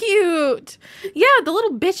 Everything's cute. Yeah, the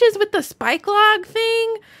little bitches with the spike log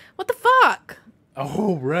thing. What the fuck?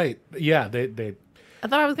 Oh, right. Yeah, they I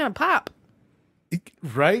thought I was going to pop.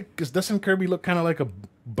 right? Because doesn't Kirby look kind of like a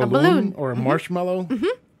balloon balloon. or a marshmallow?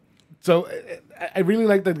 So I really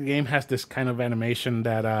like that the game has this kind of animation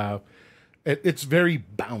that it's very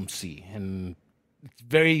bouncy and it's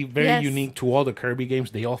very, very Yes. unique to all the Kirby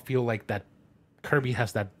games. They all feel like that Kirby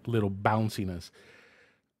has that little bounciness,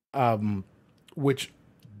 which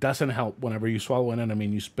doesn't help whenever you swallow an enemy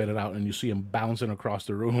and you spit it out and you see him bouncing across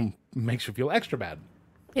the room. Makes you feel extra bad.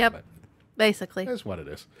 Yep. But Basically. that's what it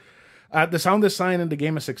is. The sound design in the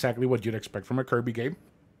game is exactly what you'd expect from a Kirby game.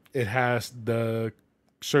 It has the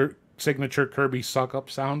signature Kirby suck-up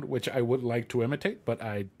sound, which I would like to imitate, but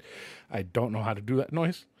I don't know how to do that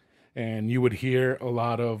noise. And you would hear a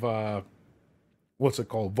lot of, what's it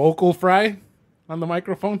called? Vocal fry on the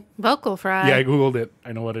microphone. Vocal fry. Yeah, I Googled it.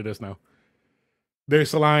 I know what it is now.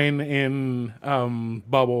 There's a line in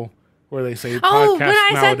Bubble where they say Oh, podcasts when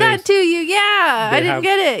I said nowadays, that to you, yeah. I didn't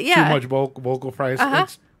get it. Yeah. too much vocal fries.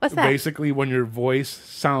 It's What's that? basically when your voice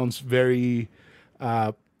sounds very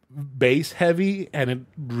bass heavy and it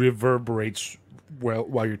reverberates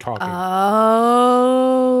while you're talking.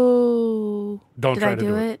 Oh. Don't Did try I to do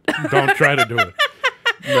do it? Don't try to do it.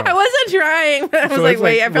 No. I wasn't trying, but I was So like, it's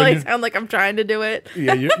wait, like I when probably you- sound like I'm trying to do it.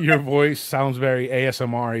 Yeah, your voice sounds very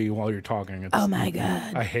ASMR-y while you're talking. Oh my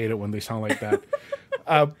God. I hate it when they sound like that.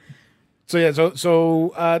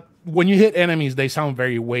 So when you hit enemies, they sound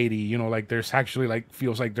very weighty. You know, like there's actually like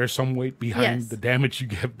feels like there's some weight behind Yes. the damage you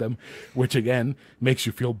give them, which again makes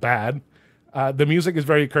you feel bad. The music is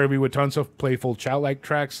very Kirby with tons of playful childlike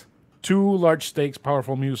tracks, 2 large stakes,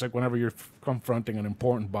 powerful music whenever you're confronting an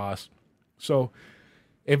important boss. So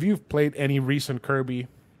if you've played any recent Kirby,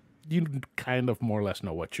 you kind of more or less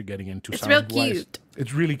know what you're getting into. It's real sound-wise. cute.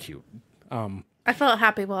 It's really cute. I felt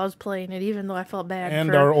happy while I was playing it, even though I felt bad And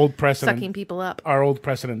for our old president, sucking people up. our old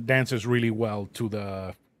president dances really well to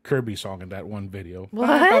the Kirby song in that one video.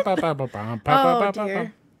 What? Oh,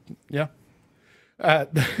 dear. Yeah.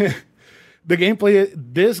 The gameplay,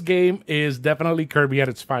 this game is definitely Kirby at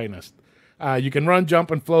its finest. You can run, jump,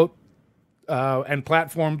 and float and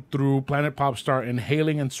platform through Planet Popstar,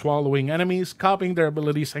 inhaling and swallowing enemies, copying their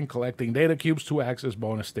abilities, and collecting data cubes to access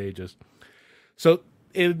bonus stages. So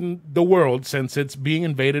in the world, since it's being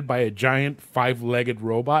invaded by a giant 5-legged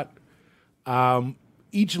robot,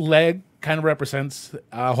 each leg kind of represents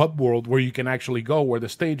a hub world where you can actually go where the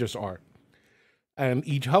stages are. And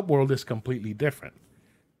each hub world is completely different.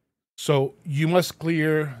 So you must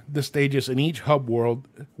clear the stages in each hub world,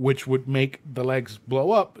 which would make the legs blow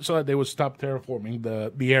up so that they would stop terraforming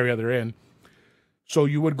the area they're in. So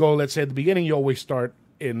you would go, let's say at the beginning, you always start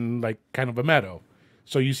in like kind of a meadow.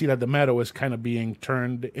 So you see that the meadow is kind of being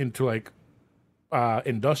turned into like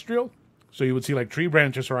industrial. So you would see like tree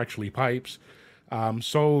branches are actually pipes.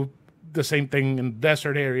 So the same thing in the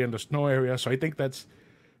desert area and the snow area. So I think that's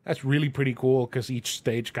really pretty cool because each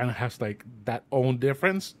stage kind of has like that own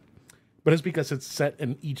difference. But it's because it's set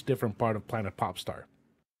in each different part of Planet Popstar.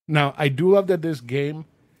 Now, I do love that this game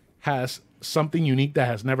has something unique that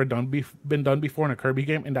has never been done before in a Kirby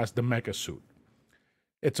game, and that's the mecha suit.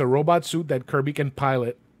 It's a robot suit that Kirby can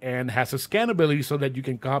pilot and has a scan ability so that you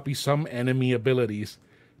can copy some enemy abilities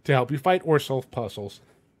to help you fight or solve puzzles.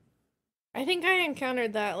 I think I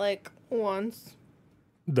encountered that like once.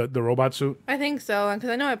 The robot suit? I think so,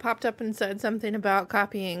 because I know it popped up and said something about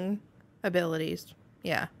copying abilities.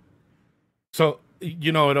 Yeah. So,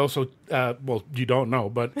 you know, it also, well, you don't know,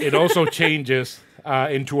 but it also changes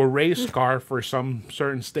into a race car for some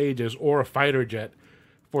certain stages or a fighter jet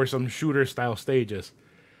for some shooter-style stages.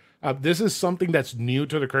 This is something that's new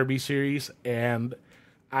to the Kirby series, and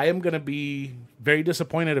I am going to be very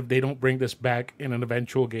disappointed if they don't bring this back in an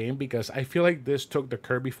eventual game, because I feel like this took the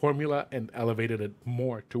Kirby formula and elevated it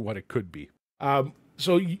more to what it could be.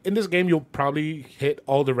 So in this game, you'll probably hit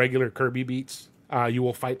all the regular Kirby beats. You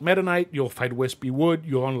will fight Meta Knight, you'll fight Wispy Wood,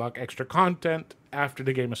 you'll unlock extra content after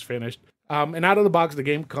the game is finished. And out of the box, the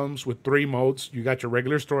game comes with 3 modes. You got your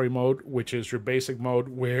regular story mode, which is your basic mode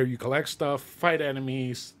where you collect stuff, fight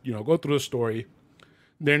enemies, you know, go through the story.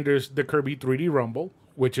 Then there's the Kirby 3D Rumble,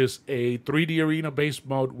 which is a 3D arena-based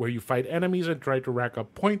mode where you fight enemies and try to rack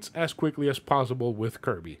up points as quickly as possible with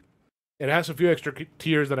Kirby. It has a few extra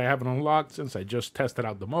tiers that I haven't unlocked since I just tested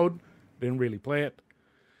out the mode. Didn't really play it.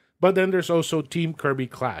 But then there's also Team Kirby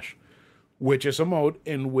Clash, which is a mode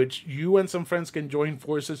in which you and some friends can join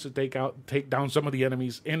forces to take down some of the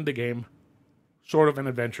enemies in the game. Sort of an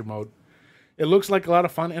adventure mode. It looks like a lot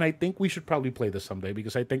of fun, and I think we should probably play this someday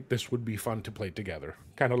because I think this would be fun to play together.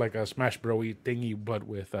 Kind of like a Smash Bros. Thingy, but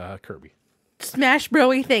with Kirby. Smash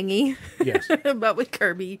Bro-y thingy. Yes. But with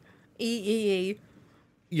Kirby. E.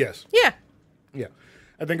 Yes. Yeah. Yeah.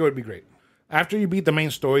 I think it would be great. After you beat the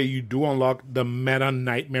main story, you do unlock the Meta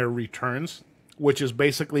Nightmare Returns, which is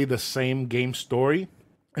basically the same game story,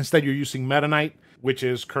 Instead, you're using Meta Knight, which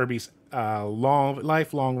is Kirby's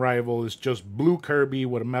lifelong rival. Is just blue Kirby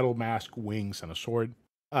with a metal mask, wings, and a sword.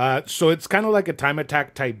 So it's kind of like a time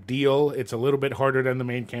attack type deal. It's a little bit harder than the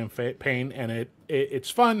main campaign, and it's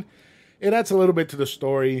fun. It adds a little bit to the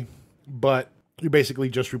story, but you're basically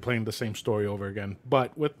just replaying the same story over again,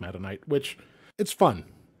 but with Meta Knight, which it's fun.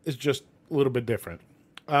 It's just a little bit different.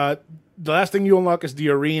 The last thing you unlock is the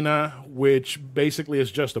arena, which basically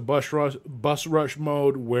is just a bus rush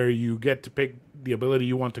mode where you get to pick the ability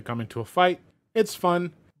you want to come into a fight. It's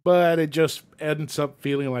fun, but it just ends up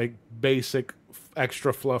feeling like basic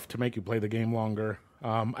extra fluff to make you play the game longer.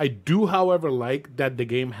 I do, however, like that the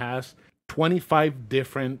game has 25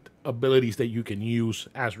 different abilities that you can use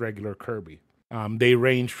as regular Kirby. They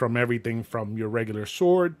range from everything from your regular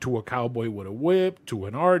sword to a cowboy with a whip to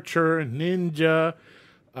an archer, ninja,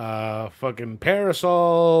 fucking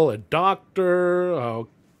parasol, a doctor,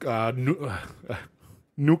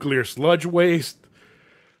 nuclear sludge waste.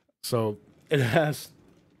 So it has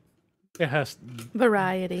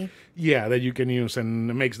variety. Yeah, that you can use, and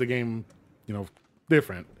it makes the game,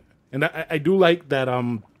 different. And I do like that.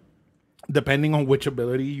 Depending on which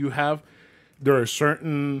ability you have, there are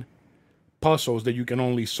certain puzzles that you can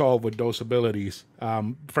only solve with those abilities.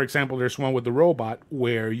 For example, there's one with the robot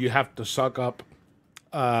where you have to suck up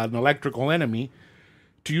an electrical enemy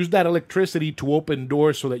to use that electricity to open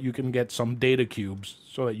doors so that you can get some data cubes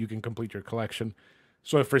so that you can complete your collection.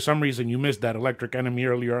 So if for some reason you missed that electric enemy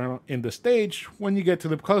earlier in the stage, when you get to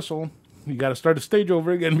the puzzle, you got to start the stage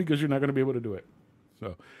over again because you're not going to be able to do it.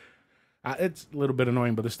 So it's a little bit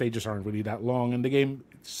annoying, but the stages aren't really that long, and the game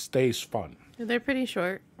stays fun. They're pretty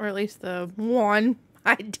short, or at least the one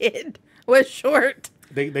I did was short.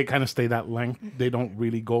 They kind of stay that length. They don't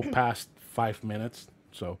really go past 5 minutes.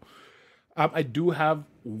 So I do have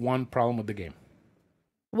one problem with the game.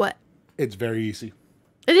 What? It's very easy.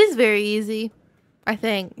 It is very easy, I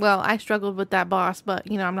think. Well, I struggled with that boss, but,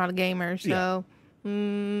 I'm not a gamer, so...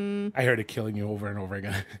 Yeah. I heard it killing you over and over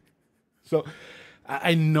again. So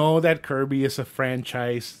I know that Kirby is a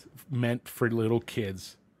franchise meant for little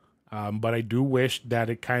kids. But I do wish that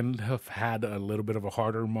it kind of had a little bit of a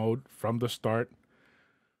harder mode from the start.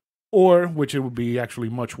 Or, which it would be actually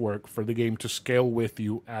much work for the game to scale with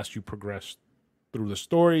you as you progress through the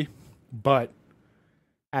story. But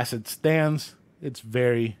as it stands, it's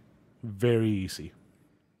very, very easy.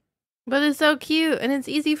 But it's so cute, and it's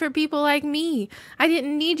easy for people like me. I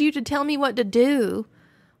didn't need you to tell me what to do.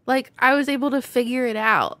 Like, I was able to figure it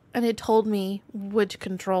out, and it told me which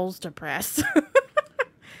controls to press.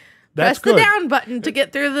 That's press good. The down button to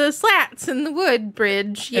get through the slats in the wood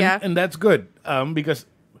bridge. Yeah. And that's good, because...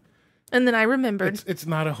 And then I remembered. It's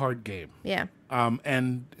not a hard game. Yeah.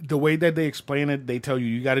 And the way that they explain it, they tell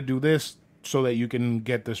you got to do this so that you can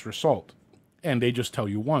get this result. And they just tell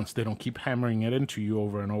you once. They don't keep hammering it into you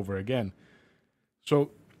over and over again.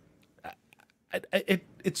 So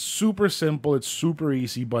it's super simple. It's super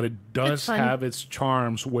easy, but it does have its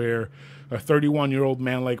charms where a 31-year-old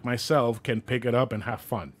man like myself can pick it up and have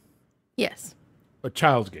fun. Yes. A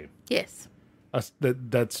child's game. Yes.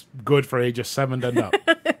 That's good for ages 7 and up.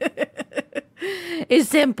 It's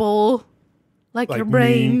simple. Like your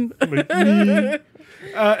brain. Me.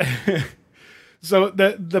 So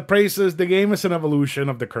the praises, the game is an evolution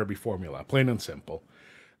of the Kirby formula, plain and simple.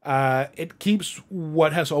 It keeps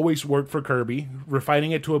what has always worked for Kirby,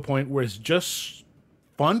 refining it to a point where it's just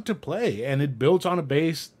fun to play, and it builds on a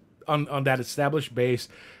base, on that established base,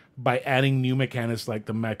 by adding new mechanics like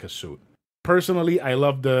the mecha suit. Personally, I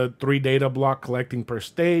love the 3 data block collecting per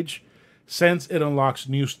stage, since it unlocks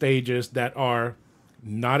new stages that are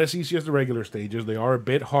not as easy as the regular stages. They are a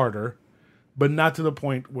bit harder, but not to the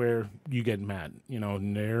point where you get mad.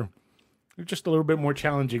 And they're just a little bit more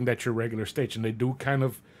challenging than your regular stage, and they do kind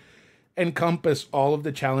of encompass all of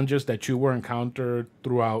the challenges that you were encountered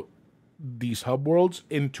throughout these hub worlds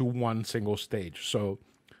into one single stage. So,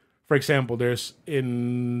 for example, there's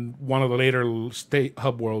in one of the later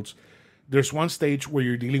hub worlds, there's one stage where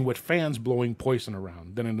you're dealing with fans blowing poison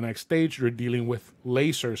around. Then in the next stage, you're dealing with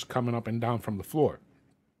lasers coming up and down from the floor.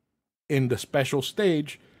 In the special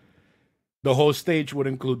stage, the whole stage would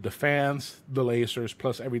include the fans, the lasers,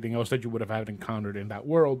 plus everything else that you would have had encountered in that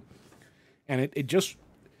world. And it just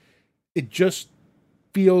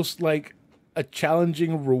feels like a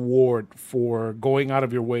challenging reward for going out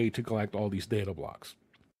of your way to collect all these data blocks.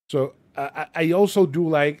 So I also do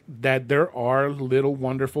like that there are little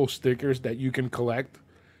wonderful stickers that you can collect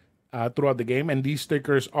throughout the game. And these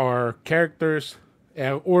stickers are characters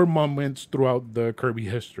or moments throughout the Kirby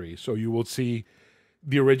history. So you will see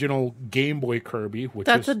the original Game Boy Kirby, which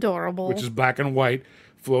That's adorable. Which is black and white,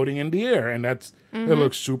 floating in the air, and it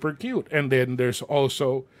looks super cute. And then there's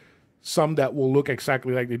also some that will look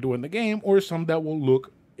exactly like they do in the game, or some that will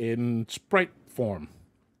look in sprite form.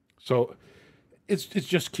 So it's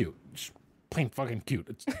just cute. It's plain fucking cute.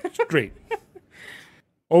 It's great.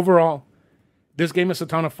 Overall, this game is a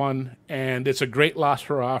ton of fun, and it's a great last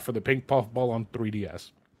hurrah for the pink puffball on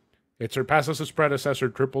 3DS. It surpasses its predecessor,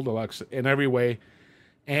 Triple Deluxe, in every way,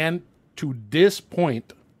 and to this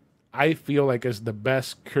point, I feel like it's the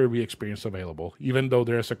best Kirby experience available, even though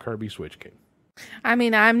there's a Kirby Switch game. I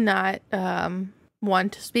mean, I'm not one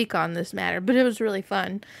to speak on this matter, but it was really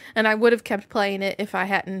fun, and I would have kept playing it if I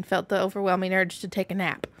hadn't felt the overwhelming urge to take a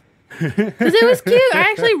nap. Because it was cute. I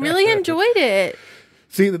actually really enjoyed it.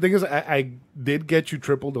 See, the thing is, I did get you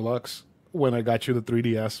Triple Deluxe when I got you the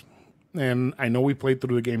 3DS, and I know we played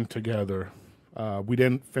through the game together. We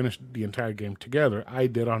didn't finish the entire game together. I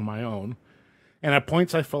did on my own. And at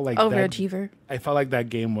points, I felt like overachiever. I felt like that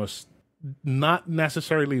game was not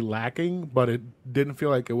necessarily lacking, but it didn't feel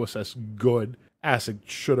like it was as good as it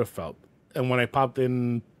should have felt. And when I popped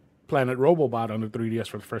in Planet Robobot on the 3DS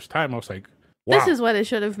for the first time, I was like, wow, this is what it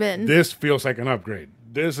should have been. This feels like an upgrade.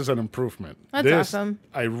 This is an improvement. That's awesome.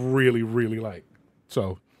 I really, really like.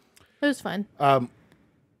 So it was fun.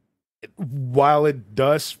 While it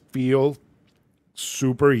does feel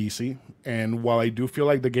super easy, and while I do feel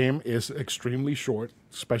like the game is extremely short,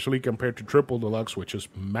 especially compared to Triple Deluxe, which is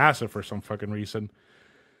massive for some fucking reason,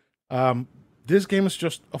 this game is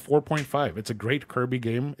just a 4.5. It's a great Kirby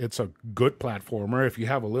game. It's a good platformer. If you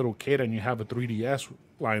have a little kid and you have a 3DS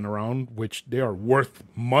lying around, which they are worth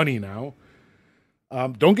money now,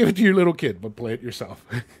 don't give it to your little kid, but play it yourself.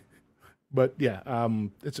 But yeah,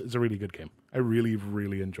 it's a really good game. I really,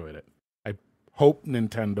 really enjoyed it. I hope,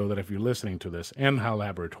 Nintendo, that if you're listening to this, and HAL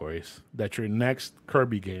Laboratories, that your next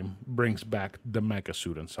Kirby game brings back the Mecha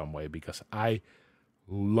Suit in some way, because I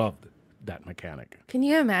loved that mechanic. Can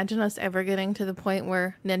you imagine us ever getting to the point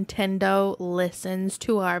where Nintendo listens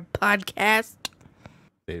to our podcast?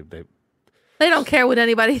 They don't care what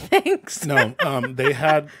anybody thinks. No, they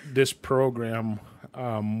had this program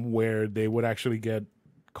where they would actually get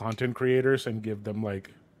content creators and give them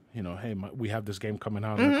like, you know, hey, we have this game coming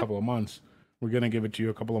out in a couple of months. We're going to give it to you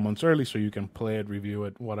a couple of months early so you can play it, review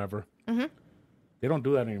it, whatever. They don't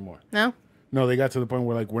do that anymore. No, they got to the point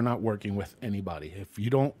where like, we're not working with anybody. If you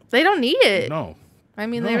don't... They don't need it. No. I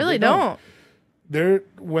mean, they really don't.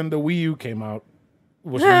 When the Wii U came out,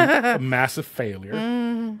 was a massive failure.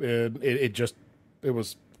 It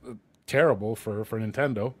was terrible for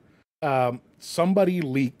Nintendo. Somebody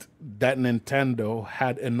leaked that Nintendo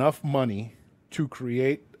had enough money to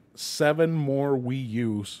create 7 more Wii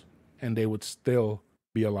U's, and they would still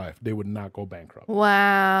be alive. They would not go bankrupt.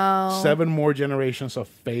 Wow. 7 more generations of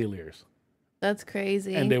failures. That's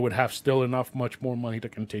crazy. And they would have still much more money to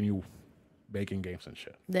continue making games and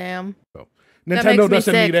shit. Damn. So Nintendo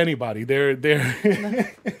doesn't need anybody. They're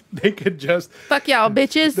they could just fuck y'all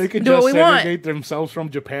bitches. They could do just what we want. segregate themselves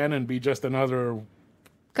from Japan and be just another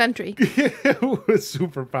country with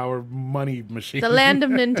superpower money machine. The land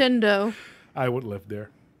of Nintendo. I would live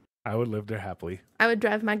there. I would live there happily. I would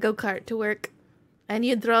drive my go-kart to work, and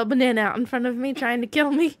you'd throw a banana out in front of me trying to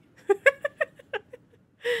kill me.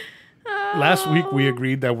 Last week we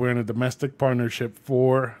agreed that we're in a domestic partnership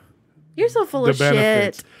for You're so full of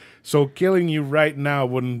benefits. shit. So killing you right now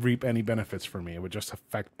wouldn't reap any benefits for me. It would just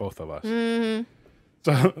affect both of us.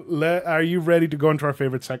 So are you ready to go into our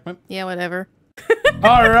favorite segment? Yeah, whatever.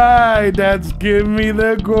 All right, that's Give Me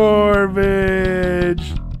the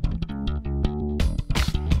Garbage.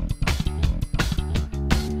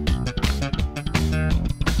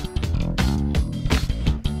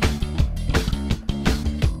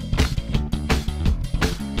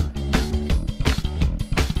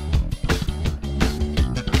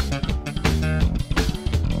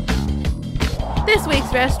 This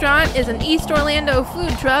week's restaurant is an East Orlando food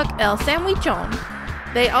truck, El Sandwichon.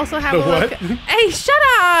 They also have Hey, shut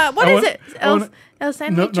up! What is it? El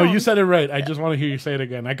Sandwichon. No, you said it right. I just want to hear you say it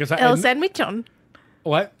again. El Sandwichon.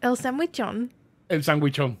 What? El Sandwichon. El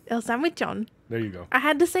Sandwichon. El Sandwichon. There you go. I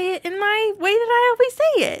had to say it in my way that I always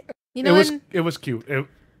say it. You know, it was cute.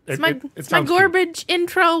 It's my garbage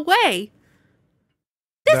intro way.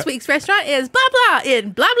 This week's restaurant is blah blah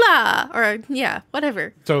in blah blah, or yeah,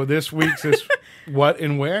 whatever. So this week's is what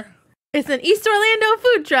and where? It's an East Orlando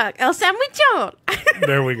food truck, El Sandwichon.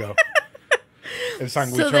 There we go. El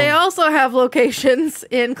Sandwichon. So they also have locations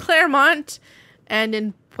in Claremont and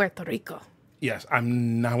in Puerto Rico. Yes,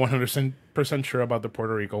 I'm not 100% sure about the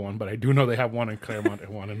Puerto Rico one, but I do know they have one in Claremont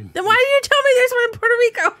and one in... Then why did you tell me there's one in Puerto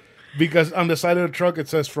Rico? Because on the side of the truck it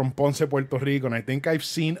says from Ponce, Puerto Rico, and I think I've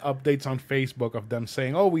seen updates on Facebook of them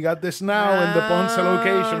saying, "Oh, we got this now in the Ponce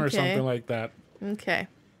location," or something like that. Okay.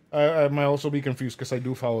 I might also be confused because I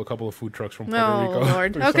do follow a couple of food trucks from Puerto Oh, Rico.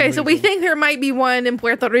 Lord. Okay, so we think there might be one in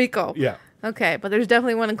Puerto Rico. Yeah. Okay, but there's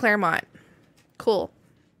definitely one in Claremont. Cool.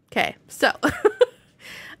 Okay, so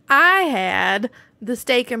I had the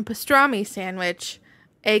steak and pastrami sandwich,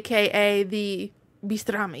 a.k.a. the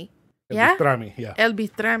bistrami. El Bistrami, yeah. El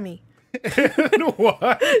bistrami.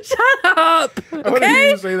 What? Shut up. Okay? I want to hear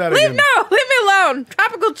you say that again. No, leave me alone.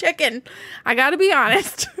 Tropical chicken. I got to be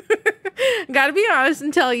honest. Got to be honest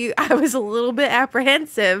and tell you I was a little bit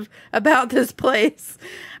apprehensive about this place.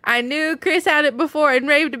 I knew Chris had it before and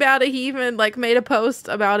raved about it. He even made a post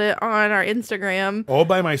about it on our Instagram. All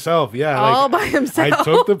by myself, yeah. All by himself. I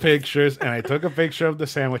took the pictures and I took a picture of the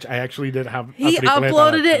sandwich. I actually did have. He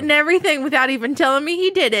uploaded it and everything without even telling me he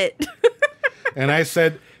did it. And I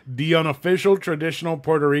said the unofficial traditional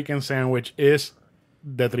Puerto Rican sandwich is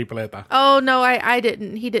the tripleta. Oh no, I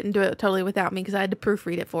didn't. He didn't do it totally without me because I had to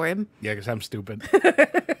proofread it for him. Yeah, because I'm stupid.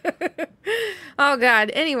 Oh, God.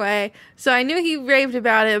 Anyway, so I knew he raved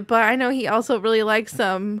about it, but I know he also really likes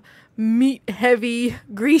some meat-heavy,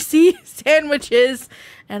 greasy sandwiches,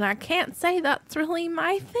 and I can't say that's really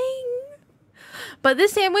my thing. But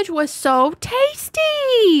this sandwich was so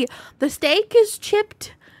tasty! The steak is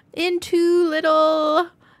chipped into little,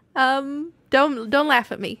 don't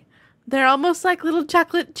laugh at me. They're almost like little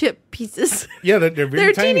chocolate chip pieces. Yeah, they're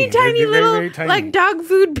very tiny. They're teeny tiny little, very tiny. Like dog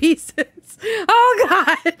food pieces. Oh,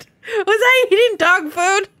 God. Was I eating dog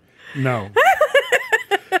food? No.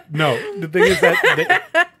 No. The thing is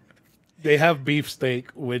that they have beef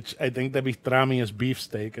steak, which I think the bistrami is beef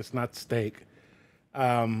steak. It's not steak.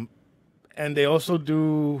 And they also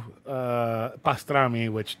do pastrami,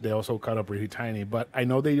 which they also cut up really tiny. But I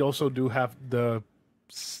know they also do have the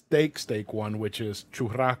steak one, which is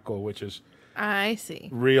churrasco, which is I see.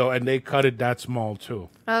 real, and they cut it that small too.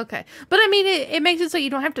 Okay. But I mean, it makes it so you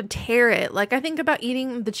don't have to tear it. Like, I think about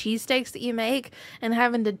eating the cheesesteaks that you make and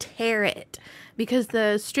having to tear it because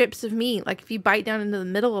the strips of meat, like if you bite down into the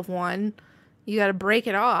middle of one, you got to break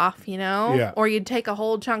it off, you know? Yeah. Or you'd take a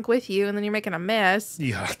whole chunk with you and then you're making a mess.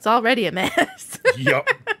 Yeah. It's already a mess. Yep.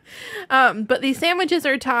 But these sandwiches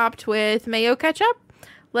are topped with mayo ketchup,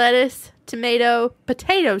 lettuce, tomato,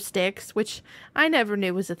 potato sticks, which I never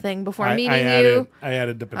knew was a thing before meeting you. I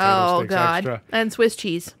added the potato sticks extra. And Swiss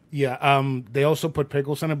cheese. Yeah, they also put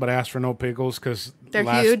pickles in it, but I asked for no pickles because they're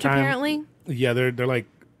huge, apparently. Yeah, they're like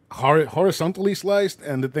horizontally sliced,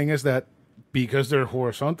 and the thing is that because they're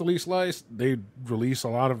horizontally sliced, they release a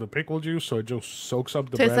lot of the pickle juice, so it just soaks up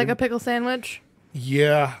the bread. Tastes like a pickle sandwich?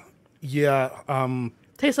 Yeah.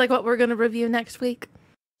 Tastes like what we're going to review next week?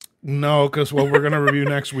 No, because what we're going to review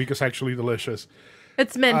next week is actually delicious.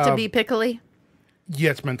 It's meant to be pickly?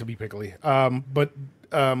 Yeah, it's meant to be pickly. But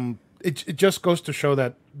it just goes to show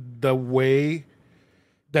that the way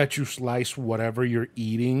that you slice whatever you're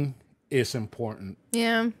eating is important.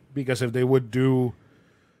 Yeah. Because if they would do...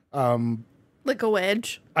 like a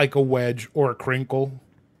wedge. Like a wedge or a crinkle,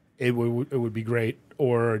 it would be great.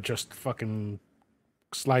 Or just fucking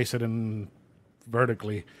slice it in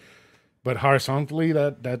vertically. But horizontally,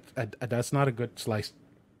 that's not a good slice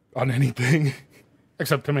on anything.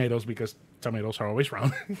 Except tomatoes, because tomatoes are always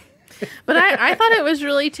round. But I thought it was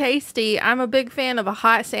really tasty. I'm a big fan of a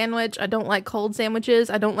hot sandwich. I don't like cold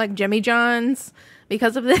sandwiches. I don't like Jimmy John's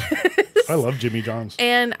because of this. I love Jimmy John's.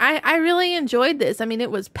 And I really enjoyed this. I mean,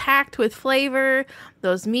 it was packed with flavor.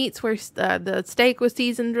 Those meats were, the steak was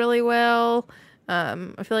seasoned really well.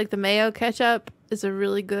 I feel like the mayo ketchup is a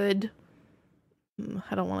really good...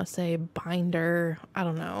 I don't want to say binder. I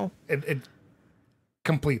don't know. It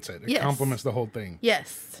completes it. It complements the whole thing.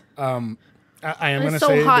 Yes. I am going to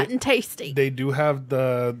say so hot and tasty. They do have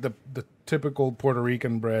the typical Puerto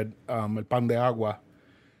Rican bread, el pan de agua,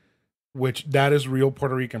 which that is real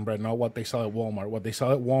Puerto Rican bread, not what they sell at Walmart. What they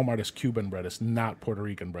sell at Walmart is Cuban bread. It's not Puerto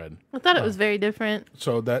Rican bread. I thought it was very different.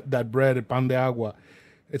 So that bread, el pan de agua,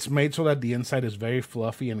 it's made so that the inside is very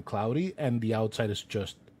fluffy and cloudy, and the outside is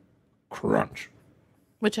just crunch.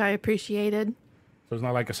 Which I appreciated. So it's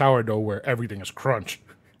not like a sourdough where everything is crunch.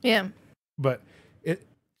 Yeah. But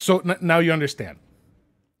now you understand.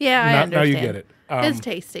 Yeah, I understand. Now you get it. It's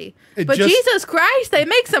tasty. But Jesus Christ, they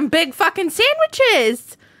make some big fucking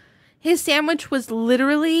sandwiches. His sandwich was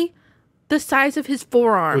literally the size of his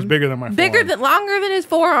forearm. It was bigger than my forearm. Longer than his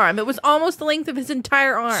forearm. It was almost the length of his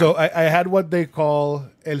entire arm. So I had what they call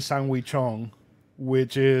el sandwichón,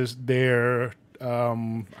 which is their...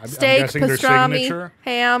 steak, pastrami,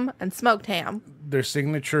 ham, and smoked ham. Their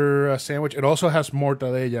signature sandwich. It also has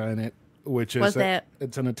mortadella in it, which is What's that?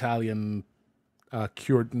 It's an Italian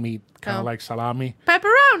cured meat, kind of like salami.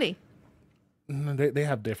 Pepperoni. They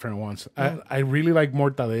have different ones. I really like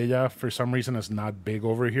mortadella. For some reason, it's not big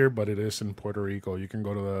over here, but it is in Puerto Rico. You can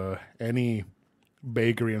go to any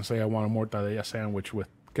bakery and say, I want a mortadella sandwich with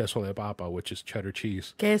queso de papa, which is cheddar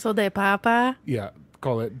cheese. Queso de papa? Yeah,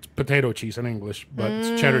 call it potato cheese in English, but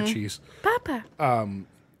it's cheddar cheese. Papa.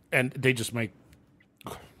 And they just make...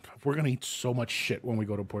 We're going to eat so much shit when we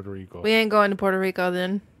go to Puerto Rico. We ain't going to Puerto Rico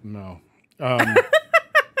then. No. But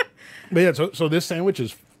yeah, so this sandwich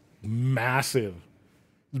is massive.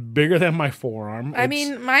 It's bigger than my forearm. I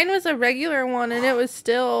mean, mine was a regular one, and it was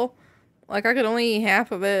still... Like, I could only eat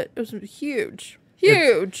half of it. It was huge.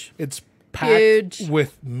 Huge. It's packed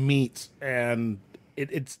with meats, and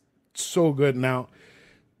it's so good. Now,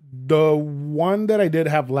 the one that I did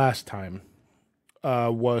have last time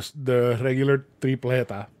was the regular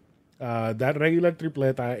tripleta. That regular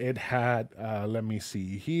tripleta, it had, let me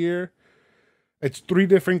see here. It's 3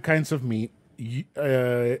 different kinds of meat.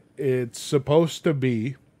 It's supposed to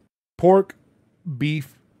be pork,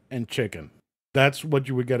 beef, and chicken. That's what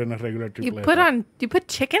you would get in a regular tripleta. You put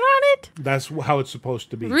chicken on it? That's how it's supposed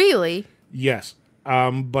to be. Really? Yes.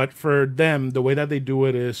 But for them, the way that they do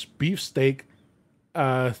it is beef steak,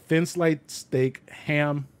 thin sliced steak,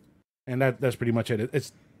 ham, and that's pretty much it.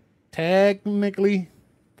 It's technically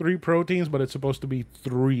 3 proteins, but it's supposed to be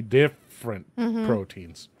 3 different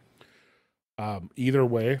proteins. Either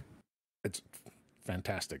way, it's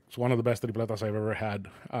fantastic. It's one of the best tripletas I've ever had.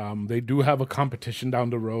 They do have a competition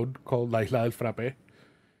down the road called La Isla del Frappe,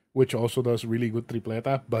 which also does really good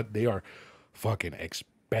tripleta, but they are fucking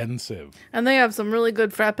expensive. And they have some really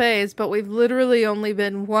good frappes, but we've literally only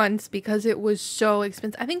been once because it was so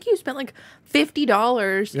expensive. I think you spent like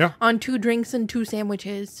 $50 on 2 drinks and 2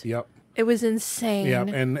 sandwiches. Yep. It was insane. Yeah,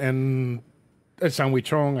 and at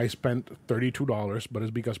Sandwichong, I spent $32, but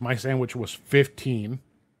it's because my sandwich was $15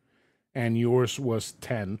 and yours was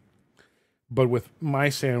 $10. But with my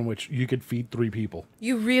sandwich, you could feed 3 people.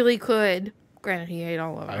 You really could. Granted, he ate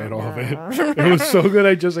all of it. I ate all of it. It was so good,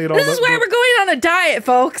 I just ate all of it. This is why we're going on a diet,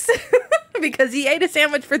 folks. Because he ate a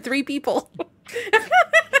sandwich for 3 people.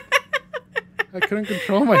 I couldn't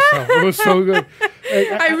control myself. It was so good.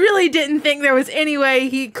 I really didn't think there was any way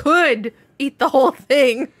he could eat the whole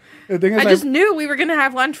thing. The thing is, I just knew we were going to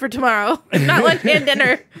have lunch for tomorrow. Not lunch and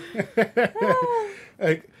dinner.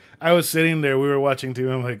 I was sitting there, we were watching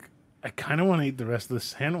TV, I'm like, I kind of want to eat the rest of the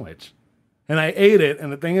sandwich. And I ate it,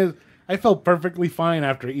 and the thing is, I felt perfectly fine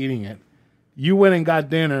after eating it. You went and got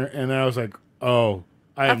dinner, and I was like, oh,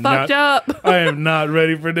 I fucked up. I am not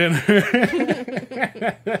ready for dinner.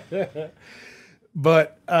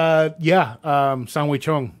 But,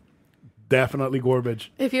 Sandwichong, definitely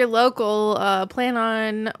garbage. If you're local, plan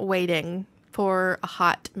on waiting for a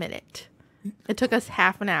hot minute. It took us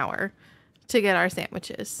half an hour to get our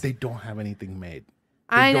sandwiches. They don't have anything made.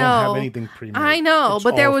 I know. They don't have anything pre-made. I know, It's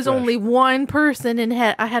but there all was fresh. only one person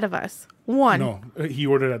ahead of us. One. No, he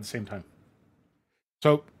ordered at the same time.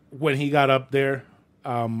 So when he got up there,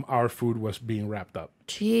 our food was being wrapped up.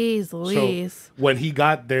 Jeez Louise. So when he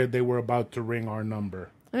got there, they were about to ring our number.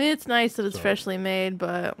 I mean, it's nice that it's freshly made,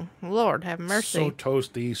 but Lord have mercy. So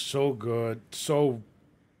toasty, so good, so...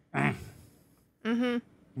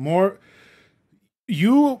 More...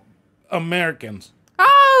 You Americans...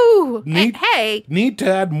 Oh! Need to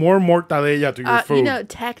add more mortadella to your food. You know,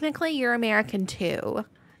 technically, you're American, too.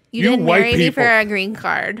 You You didn't white marry me for people. a green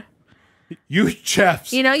card. You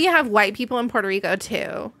chefs. You know, you have white people in Puerto Rico,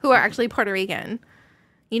 too, who are actually Puerto Rican.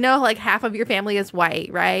 You know, like, half of your family is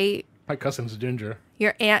white, right? My cousin's ginger.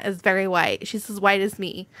 Your aunt is very white. She's as white as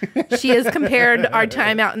me. She has compared our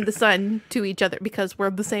time out in the sun to each other because we're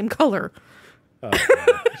the same color. Oh,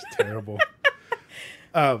 it's terrible.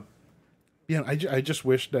 Yeah, I just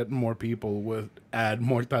wish that more people would add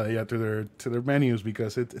mortadella to their menus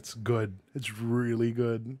because it's good. It's really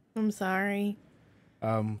good. I'm sorry.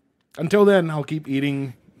 Until then, I'll keep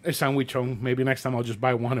eating a sandwichong. Maybe next time I'll just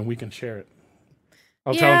buy one and we can share it.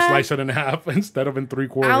 I'll tell him slice it in half instead of in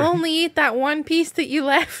 3/4. I'll only eat that one piece that you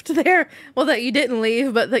left there. Well, that you didn't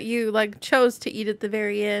leave, but that you chose to eat at the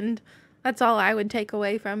very end. That's all I would take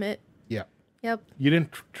away from it. Yeah. Yep. You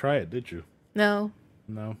didn't try it, did you? No.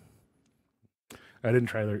 No. I didn't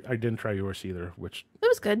try yours either, which It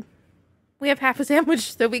was good. We have half a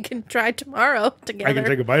sandwich that we can try tomorrow together. I can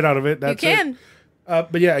take a bite out of it. That's you can.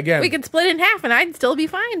 But yeah, again. We could split in half and I'd still be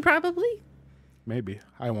fine, probably. Maybe.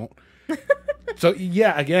 I won't. So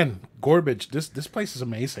yeah, again, garbage. This place is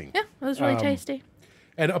amazing. Yeah, it was really tasty.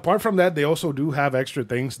 And apart from that, they also do have extra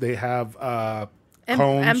things. They have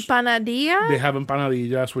cones. Empanadilla? They have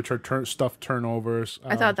empanadillas, which are stuffed turnovers.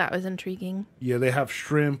 I thought that was intriguing. Yeah, they have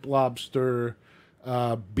shrimp, lobster,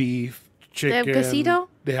 beef, chicken. They have quesito?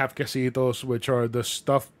 They have quesitos, which are the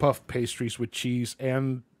stuffed puff pastries with cheese,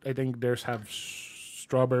 and I think theirs have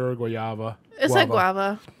strawberry or guava. It's like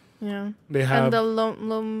guava. Yeah. They have and the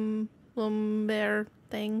lumber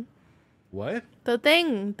thing. what? The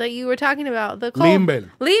thing that you were talking about. The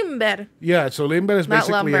Limber. Limber. Yeah, so limber is Not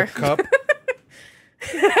basically lumber. a cup.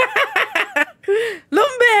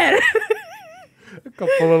 Lumber. A cup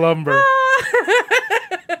full of lumber.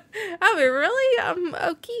 I mean, really?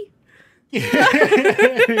 Okay. Do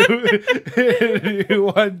you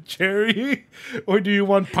want cherry or do you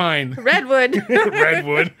want pine? Redwood.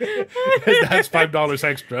 Redwood. That's $5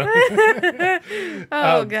 extra.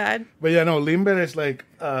 God. But yeah, no, limber is like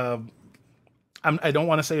I don't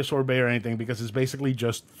want to say a sorbet or anything because it's basically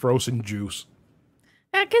just frozen juice.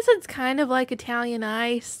 I guess it's kind of like Italian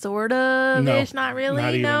ice, sort of ish. Not really.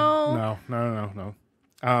 Not even. No. No.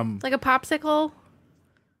 It's like a popsicle.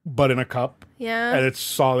 But in a cup. Yeah. And it's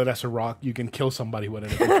solid as a rock. You can kill somebody with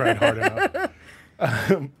it if you tried hard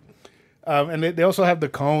enough. And they also have the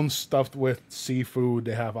cones stuffed with seafood.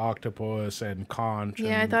 They have octopus and conch.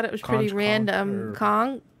 Yeah, and I thought it was pretty random.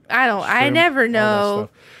 shrimp, I never all that know. stuff.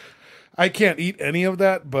 I can't eat any of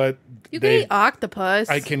that, but You can eat octopus.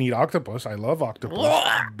 I can eat octopus. I love octopus.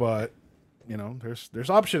 But, there's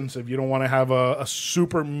options if you don't want to have a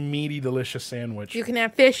super meaty, delicious sandwich. You can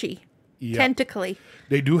have fishy. Yeah. Tentacly.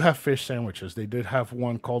 They do have fish sandwiches. They did have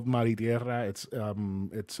one called Maritierra. It's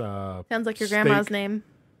Sounds like your grandma's name.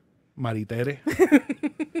 Maritere.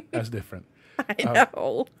 That's different. I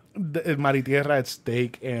know. Maritierra, it's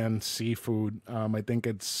steak and seafood. I think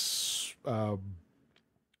it's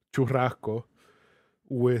churrasco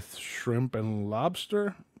with shrimp and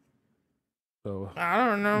lobster. So I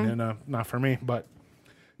don't know. no, not for me. But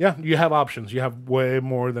yeah, you have options. You have way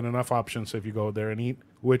more than enough options if you go there and eat,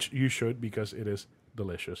 which you should because it is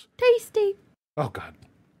delicious. Tasty. Oh, God.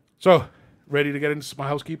 So, ready to get into some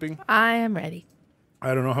housekeeping? I am ready.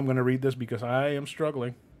 I don't know how I'm going to read this because I am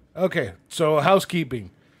struggling. Okay, so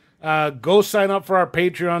housekeeping. Go sign up for our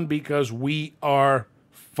Patreon because we are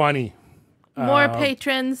funny. More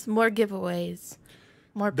patrons, more giveaways.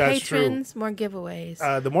 More That's patrons, more giveaways.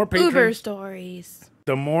 The more patrons, Uber stories.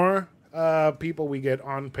 the more people we get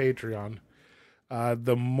on Patreon,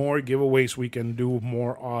 the more giveaways we can do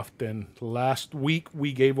more often. Last week,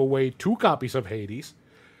 we gave away 2 copies of Hades.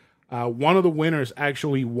 One of the winners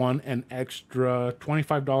actually won an extra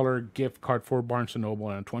 $25 gift card for Barnes & Noble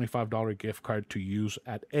and a $25 gift card to use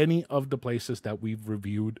at any of the places that we've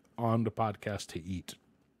reviewed on the podcast to eat.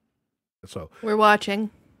 So we're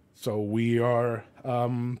watching. So we are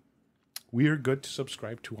good to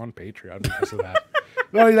subscribe to on Patreon because of that.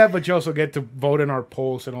 Not only that, but you also get to vote in our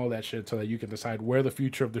polls and all that shit so that you can decide where the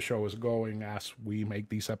future of the show is going as we make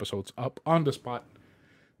these episodes up on the spot.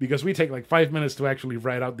 Because we take like 5 minutes to actually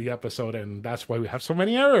write out the episode, and that's why we have so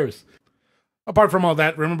many errors. Apart from all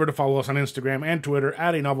that, remember to follow us on Instagram and Twitter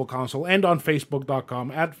at anovelconsole and on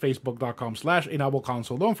Facebook.com at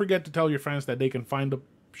facebook.com/anovelconsole. Don't forget to tell your friends that they can find the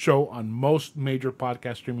show on most major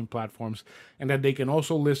podcast streaming platforms and that they can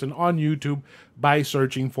also listen on YouTube by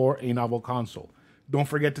searching for A Novel Console. Don't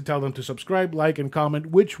forget to tell them to subscribe, like, and comment,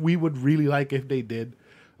 which we would really like if they did.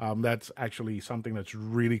 That's actually something that's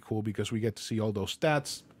really cool because we get to see all those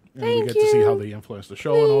stats and we get to see how they influence the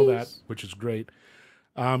show and all that, which is great.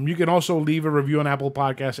 You can also leave a review on Apple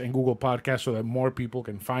Podcasts and Google Podcasts so that more people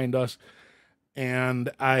can find us. And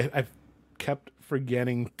I've kept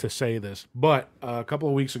forgetting to say this, but a couple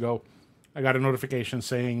of weeks ago, I got a notification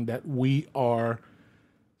saying that we are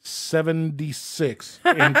 76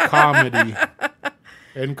 in comedy.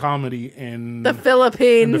 In the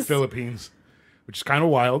Philippines. In the Philippines, which is kind of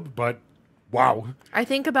wild, but wow. I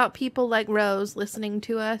think about people like Rose listening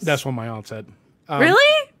to us. That's what my aunt said.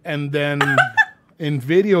 Really? And then in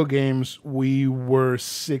video games, we were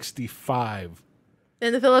 65.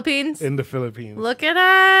 In the Philippines? In the Philippines. Look at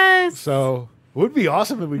us. So it would be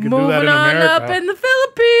awesome if we could Moving do that in on America. up in the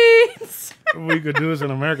Philippines. If we could do this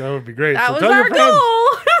in America, that would be great. That so was tell our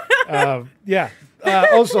your goal. Yeah.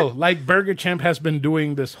 Also, like Burger Champ has been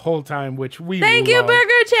doing this whole time, which we Thank you, love.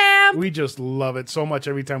 Burger Champ. We just love it so much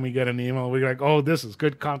every time we get an email. We're like, oh, this is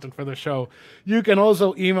good content for the show. You can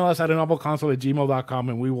also email us at anovelconsole@gmail.com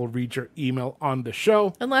and we will read your email on the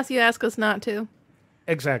show. Unless you ask us not to.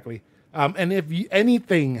 Exactly. And if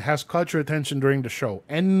anything has caught your attention during the show,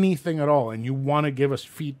 anything at all, and you want to give us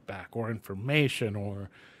feedback or information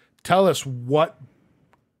or tell us what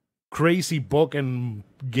crazy book and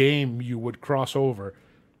game you would cross over,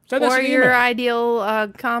 Send us Or an your email.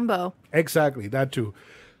 ideal combo. Exactly, that too.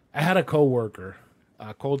 I had a coworker,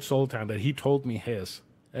 Cold Soul Town, that he told me his,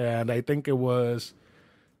 and I think it was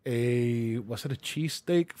was it a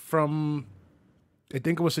cheesesteak from? I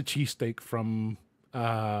think it was a cheesesteak from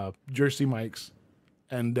Jersey Mike's,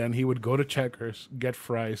 and then he would go to Checkers, get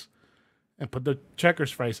fries, and put the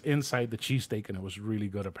Checkers fries inside the cheesesteak, and it was really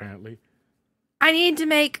good. Apparently, I need to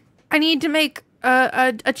make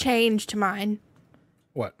a change to mine.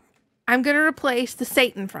 what? I'm gonna replace the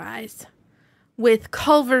Satan fries with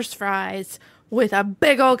Culver's fries with a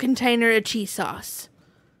big old container of cheese sauce.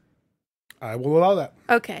 I will allow that.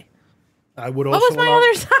 Okay. I would What also was my allow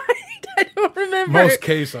other side? I don't remember. most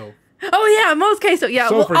queso. Oh yeah, most queso. Yeah,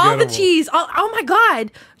 So well, all the forgettable. cheese. Oh my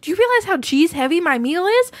god. Do you realize how cheese heavy my meal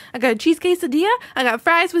is? I got a cheese quesadilla. I got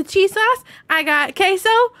fries with cheese sauce. I got queso.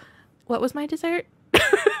 What was my dessert?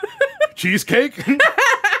 Cheesecake.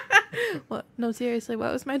 What? No, seriously,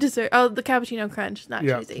 what was my dessert? Oh, the cappuccino crunch, not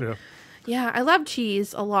Yeah, cheesy. yeah. Yeah, I love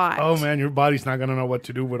cheese a lot. Oh man, your body's not gonna know what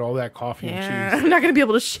to do with all that coffee Yeah, and cheese. I'm not gonna be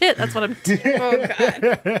able to shit. That's what I'm doing. Oh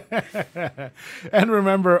god. And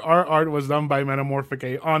remember, our art was done by Metamorphic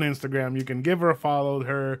A on Instagram. You can give her a follow.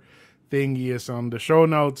 Her thingy is on the show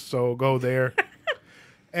notes, so go there.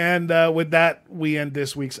 And with that, we end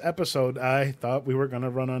this week's episode. I thought we were gonna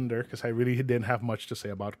run under because I really didn't have much to say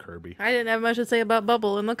about Kirby. I didn't have much to say about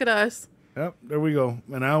Bubble, and look at us. Yep, there we go.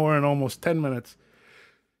 An hour and almost 10 minutes.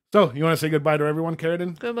 So, you want to say goodbye to everyone,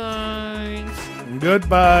 Carradine? Goodbye.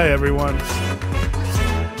 Goodbye, everyone.